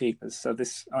goalkeepers. So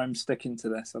I'm sticking to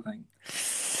this. I think.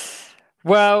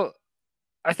 Well,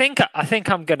 I think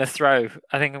I'm going to throw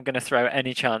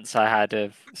any chance I had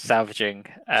of salvaging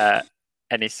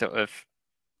any sort of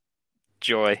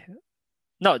joy.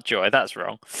 Not joy, that's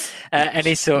wrong.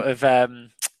 Any sort of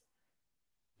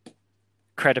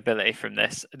credibility from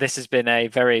this. This has been a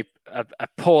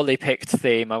poorly picked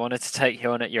theme. I wanted to take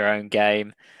you on at your own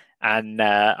game, and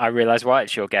I realise why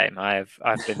it's your game. I've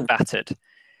been battered.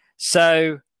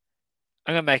 So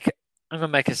I'm gonna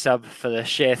make a sub for the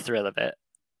sheer thrill of it.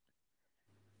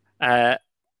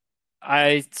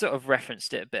 I sort of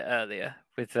referenced it a bit earlier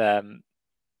with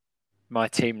my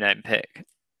team name pick.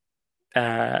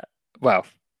 Well,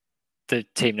 the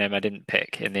team name I didn't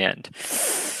pick in the end.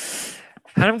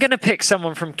 And I'm going to pick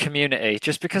someone from Community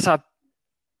just because I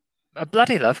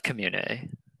bloody love Community.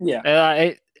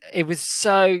 Yeah. It was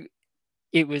so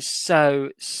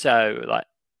like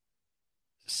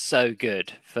so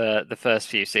good for the first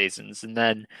few seasons, and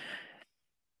then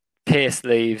Pierce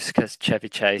leaves because Chevy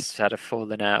Chase had a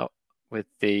falling out with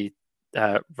the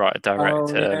writer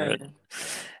director,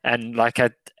 and like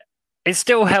it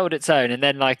still held its own. And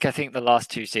then like I think the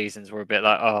last two seasons were a bit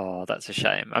like, oh, that's a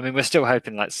shame. I mean, we're still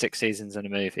hoping like 6 seasons in a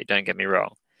movie. Don't get me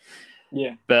wrong.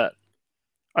 Yeah. But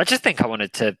I just think I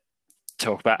wanted to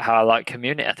talk about how I like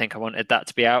Community. I think I wanted that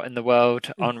to be out in the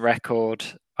world on record.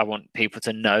 I want people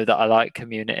to know that I like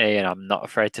Community, and I'm not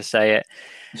afraid to say it.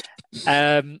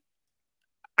 And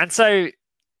so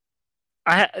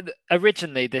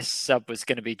originally this sub was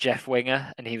going to be Jeff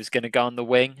Winger, and he was going to go on the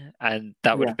wing, and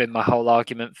that would have been my whole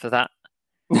argument for that.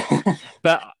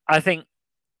 But I think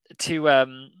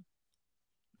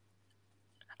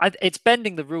it's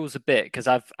bending the rules a bit because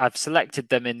I've selected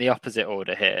them in the opposite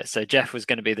order here. So Jeff was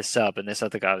going to be the sub, and this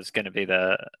other guy was going to be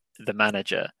the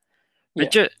manager.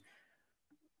 But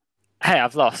hey,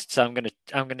 I've lost, so I'm gonna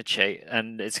cheat,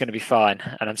 and it's gonna be fine,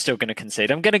 and I'm still gonna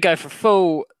concede. I'm gonna go for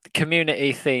full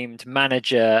Community themed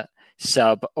manager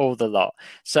sub, all the lot.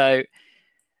 So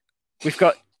we've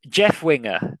got Jeff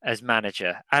Winger as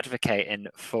manager, advocating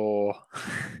for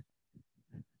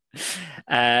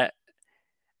Arbed.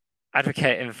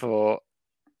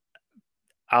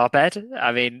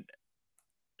 I mean,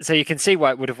 so you can see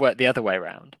why it would have worked the other way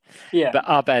around. Yeah. But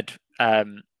Arbed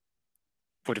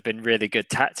would have been really good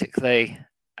tactically.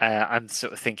 I'm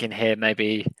sort of thinking here,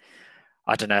 maybe,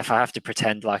 I don't know, if I have to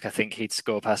pretend like I think he'd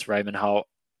score past Raymond Holt,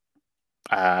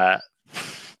 they're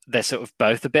sort of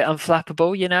both a bit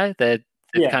unflappable, they've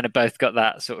kind of both got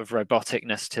that sort of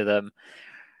roboticness to them.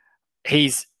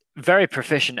 He's very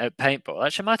proficient at paintball.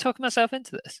 Actually, am I talking myself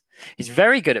into this? He's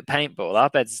very good at paintball.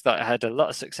 Arbed's had a lot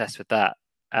of success with that.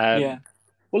 Yeah.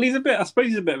 Well, I suppose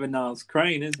he's a bit of a Niles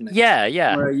Crane, isn't he? Yeah,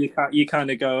 yeah. Where you kind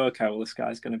of go, okay, well, this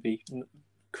guy's going to be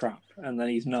crap, and then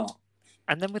he's not.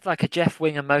 And then with like a Jeff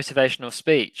Winger motivational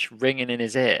speech ringing in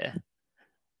his ear,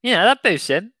 that boosts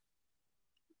him.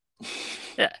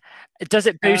 Yeah. Does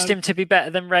it boost him to be better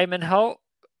than Raymond Holt?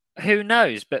 Who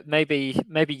knows? But maybe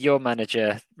your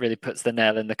manager really puts the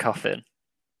nail in the coffin.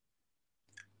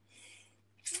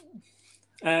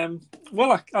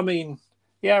 Well, I mean,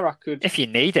 yeah, I could. If you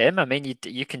need him, I mean,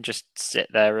 you can just sit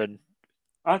there and.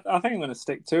 I think I'm going to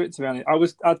stick to it. To be honest,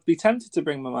 I'd be tempted to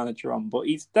bring my manager on, but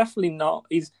he's definitely not.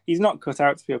 He's not cut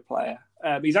out to be a player.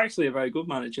 He's actually a very good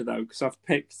manager though, because I've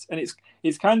picked, and it's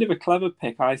kind of a clever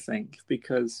pick, I think,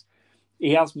 because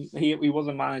he was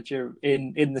a manager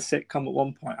in the sitcom at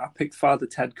one point. I picked Father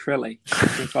Ted Crilly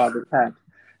from Father Ted,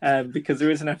 because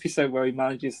there is an episode where he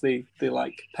manages the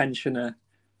like pensioner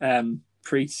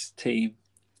priest team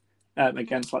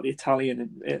against like the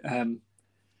Italian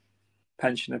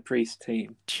pensioner priest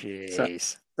team.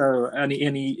 Jeez. So and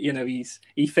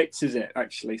he fixes it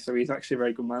actually. So he's actually a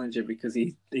very good manager because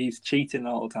he's cheating the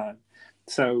whole time.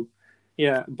 So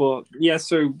yeah,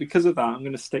 so because of that, I'm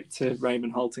going to stick to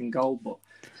Raymond Holt in goal.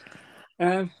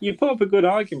 But you put up a good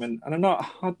argument, and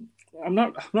I'm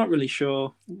not really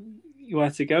sure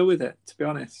where to go with it, to be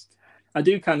honest. I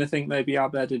do kind of think maybe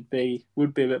Abed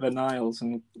would be a bit of a Niles,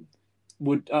 and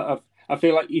I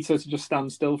feel like he sort of just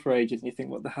stands still for ages, and you think,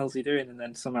 what the hell's he doing? And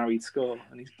then somehow he'd score,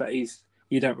 and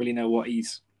you don't really know what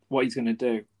he's going to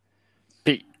do.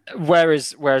 But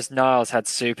whereas Niles had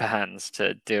super hands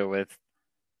to deal with,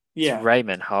 it's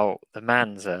Raymond Holt. The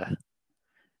man's a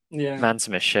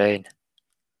machine.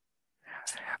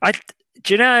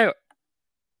 Do you know?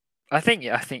 I think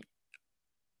you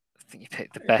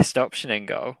picked the best option in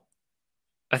goal.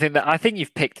 I think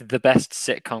you've picked the best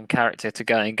sitcom character to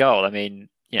go in goal. I mean,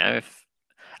 if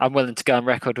I'm willing to go on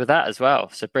record with that as well.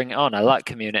 So bring it on. I like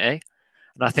Community,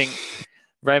 and I think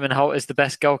Raymond Holt is the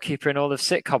best goalkeeper in all of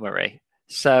sitcomery.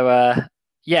 So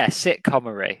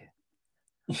sitcomery.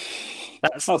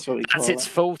 That's its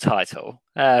full title.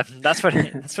 That's what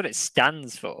it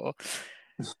stands for.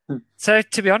 So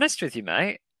to be honest with you,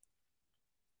 mate,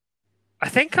 I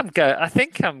think I'm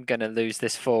going to lose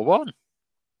this 4-1.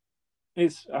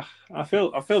 I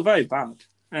feel very bad,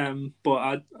 but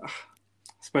I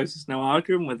suppose there's no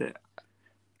arguing with it.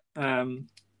 I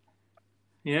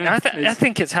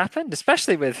think it's happened,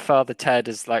 especially with Father Ted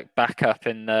as like backup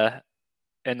in the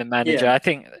manager. Yeah.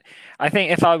 I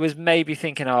think if I was maybe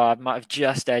thinking, I might have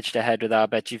just edged ahead with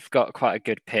Abed, you've got quite a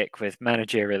good pick with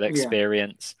managerial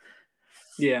experience.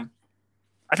 Yeah.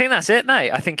 I think that's it,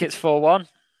 mate. I think it's 4-1.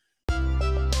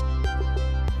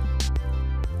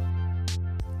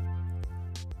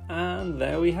 And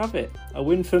there we have it. A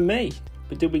win for me.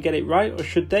 But did we get it right, or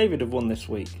should David have won this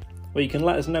week? Well, you can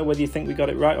let us know whether you think we got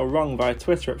it right or wrong via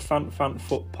Twitter at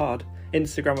FantFantFootPod,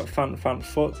 Instagram at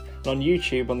FantFantFoot, and on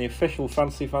YouTube on the official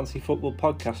Fantasy Football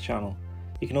podcast channel.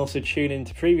 You can also tune in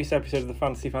to previous episodes of the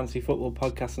Fantasy Football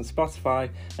podcast on Spotify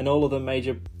and all other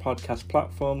major podcast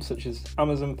platforms such as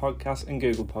Amazon Podcasts and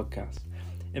Google Podcasts.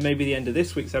 It may be the end of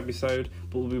this week's episode,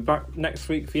 but we'll be back next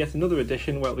week for yet another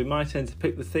edition where it'll be my turn to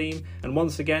pick the theme, and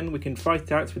once again we can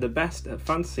fight out to be the best at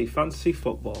fantasy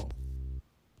football.